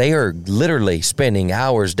 They are literally spending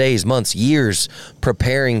hours, days, months, years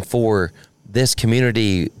preparing for this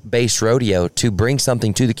community-based rodeo to bring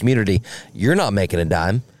something to the community. You're not making a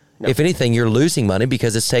dime. No. If anything, you're losing money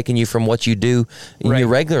because it's taking you from what you do in your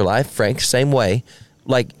regular life. Frank, same way.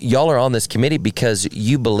 Like, y'all are on this committee because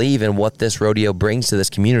you believe in what this rodeo brings to this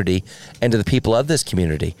community and to the people of this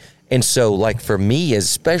community. And so, like, for me,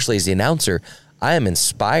 especially as the announcer, I am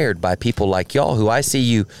inspired by people like y'all who I see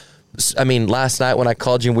you. I mean, last night when I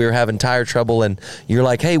called you and we were having tire trouble and you're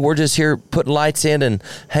like, hey, we're just here putting lights in and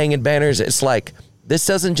hanging banners. It's like, this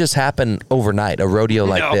doesn't just happen overnight, a rodeo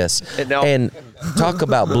like this. No. And talk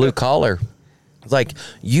about blue collar. Like,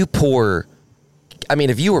 you pour, I mean,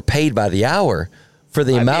 if you were paid by the hour for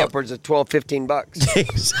the amount. Upwards of $12, $15.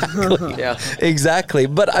 Exactly. Yeah. Exactly.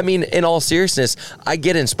 But I mean, in all seriousness, I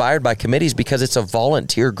get inspired by committees because it's a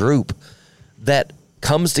volunteer group that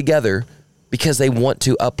comes together because they want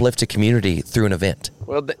to uplift a community through an event.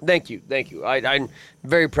 Well, thank you. I'm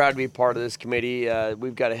very proud to be part of this committee.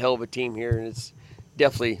 We've got a hell of a team here, and it's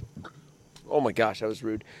definitely, oh my gosh, that was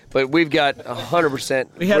rude. But we've got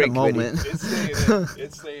 100% We had a great moment. committee.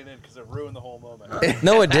 It's staying in because it ruined the whole moment.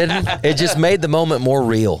 No, it didn't. It just made the moment more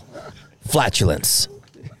real. Flatulence.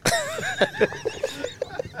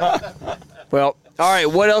 Well, all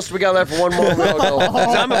right, what else we got left for one more road?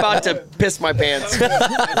 'Cause I'm about to piss my pants.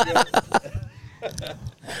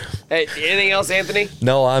 Hey, anything else, Anthony?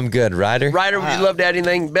 No, I'm good. Ryder? Ryder, would you love to add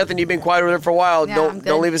anything? Bethany, you've been quiet over there for a while. Yeah, I'm good.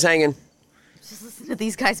 Don't leave us hanging. Just listen to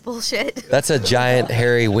these guys bullshit. That's a giant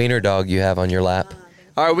hairy wiener dog you have on your lap.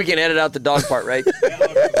 All right, we can edit out the dog part, right?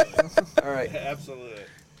 All right. Absolutely.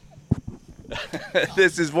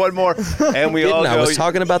 This is one more, and we all I go. was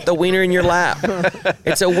talking about the wiener in your lap.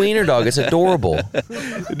 It's a wiener dog. It's adorable.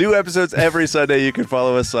 New episodes every Sunday. You can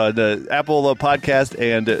follow us on Apple Podcast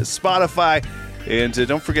and Spotify. And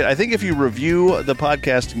don't forget, I think if you review the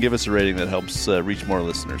podcast and give us a rating, that helps reach more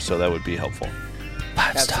listeners. So that would be helpful.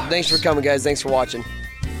 5 stars. Thanks for coming, guys. Thanks for watching.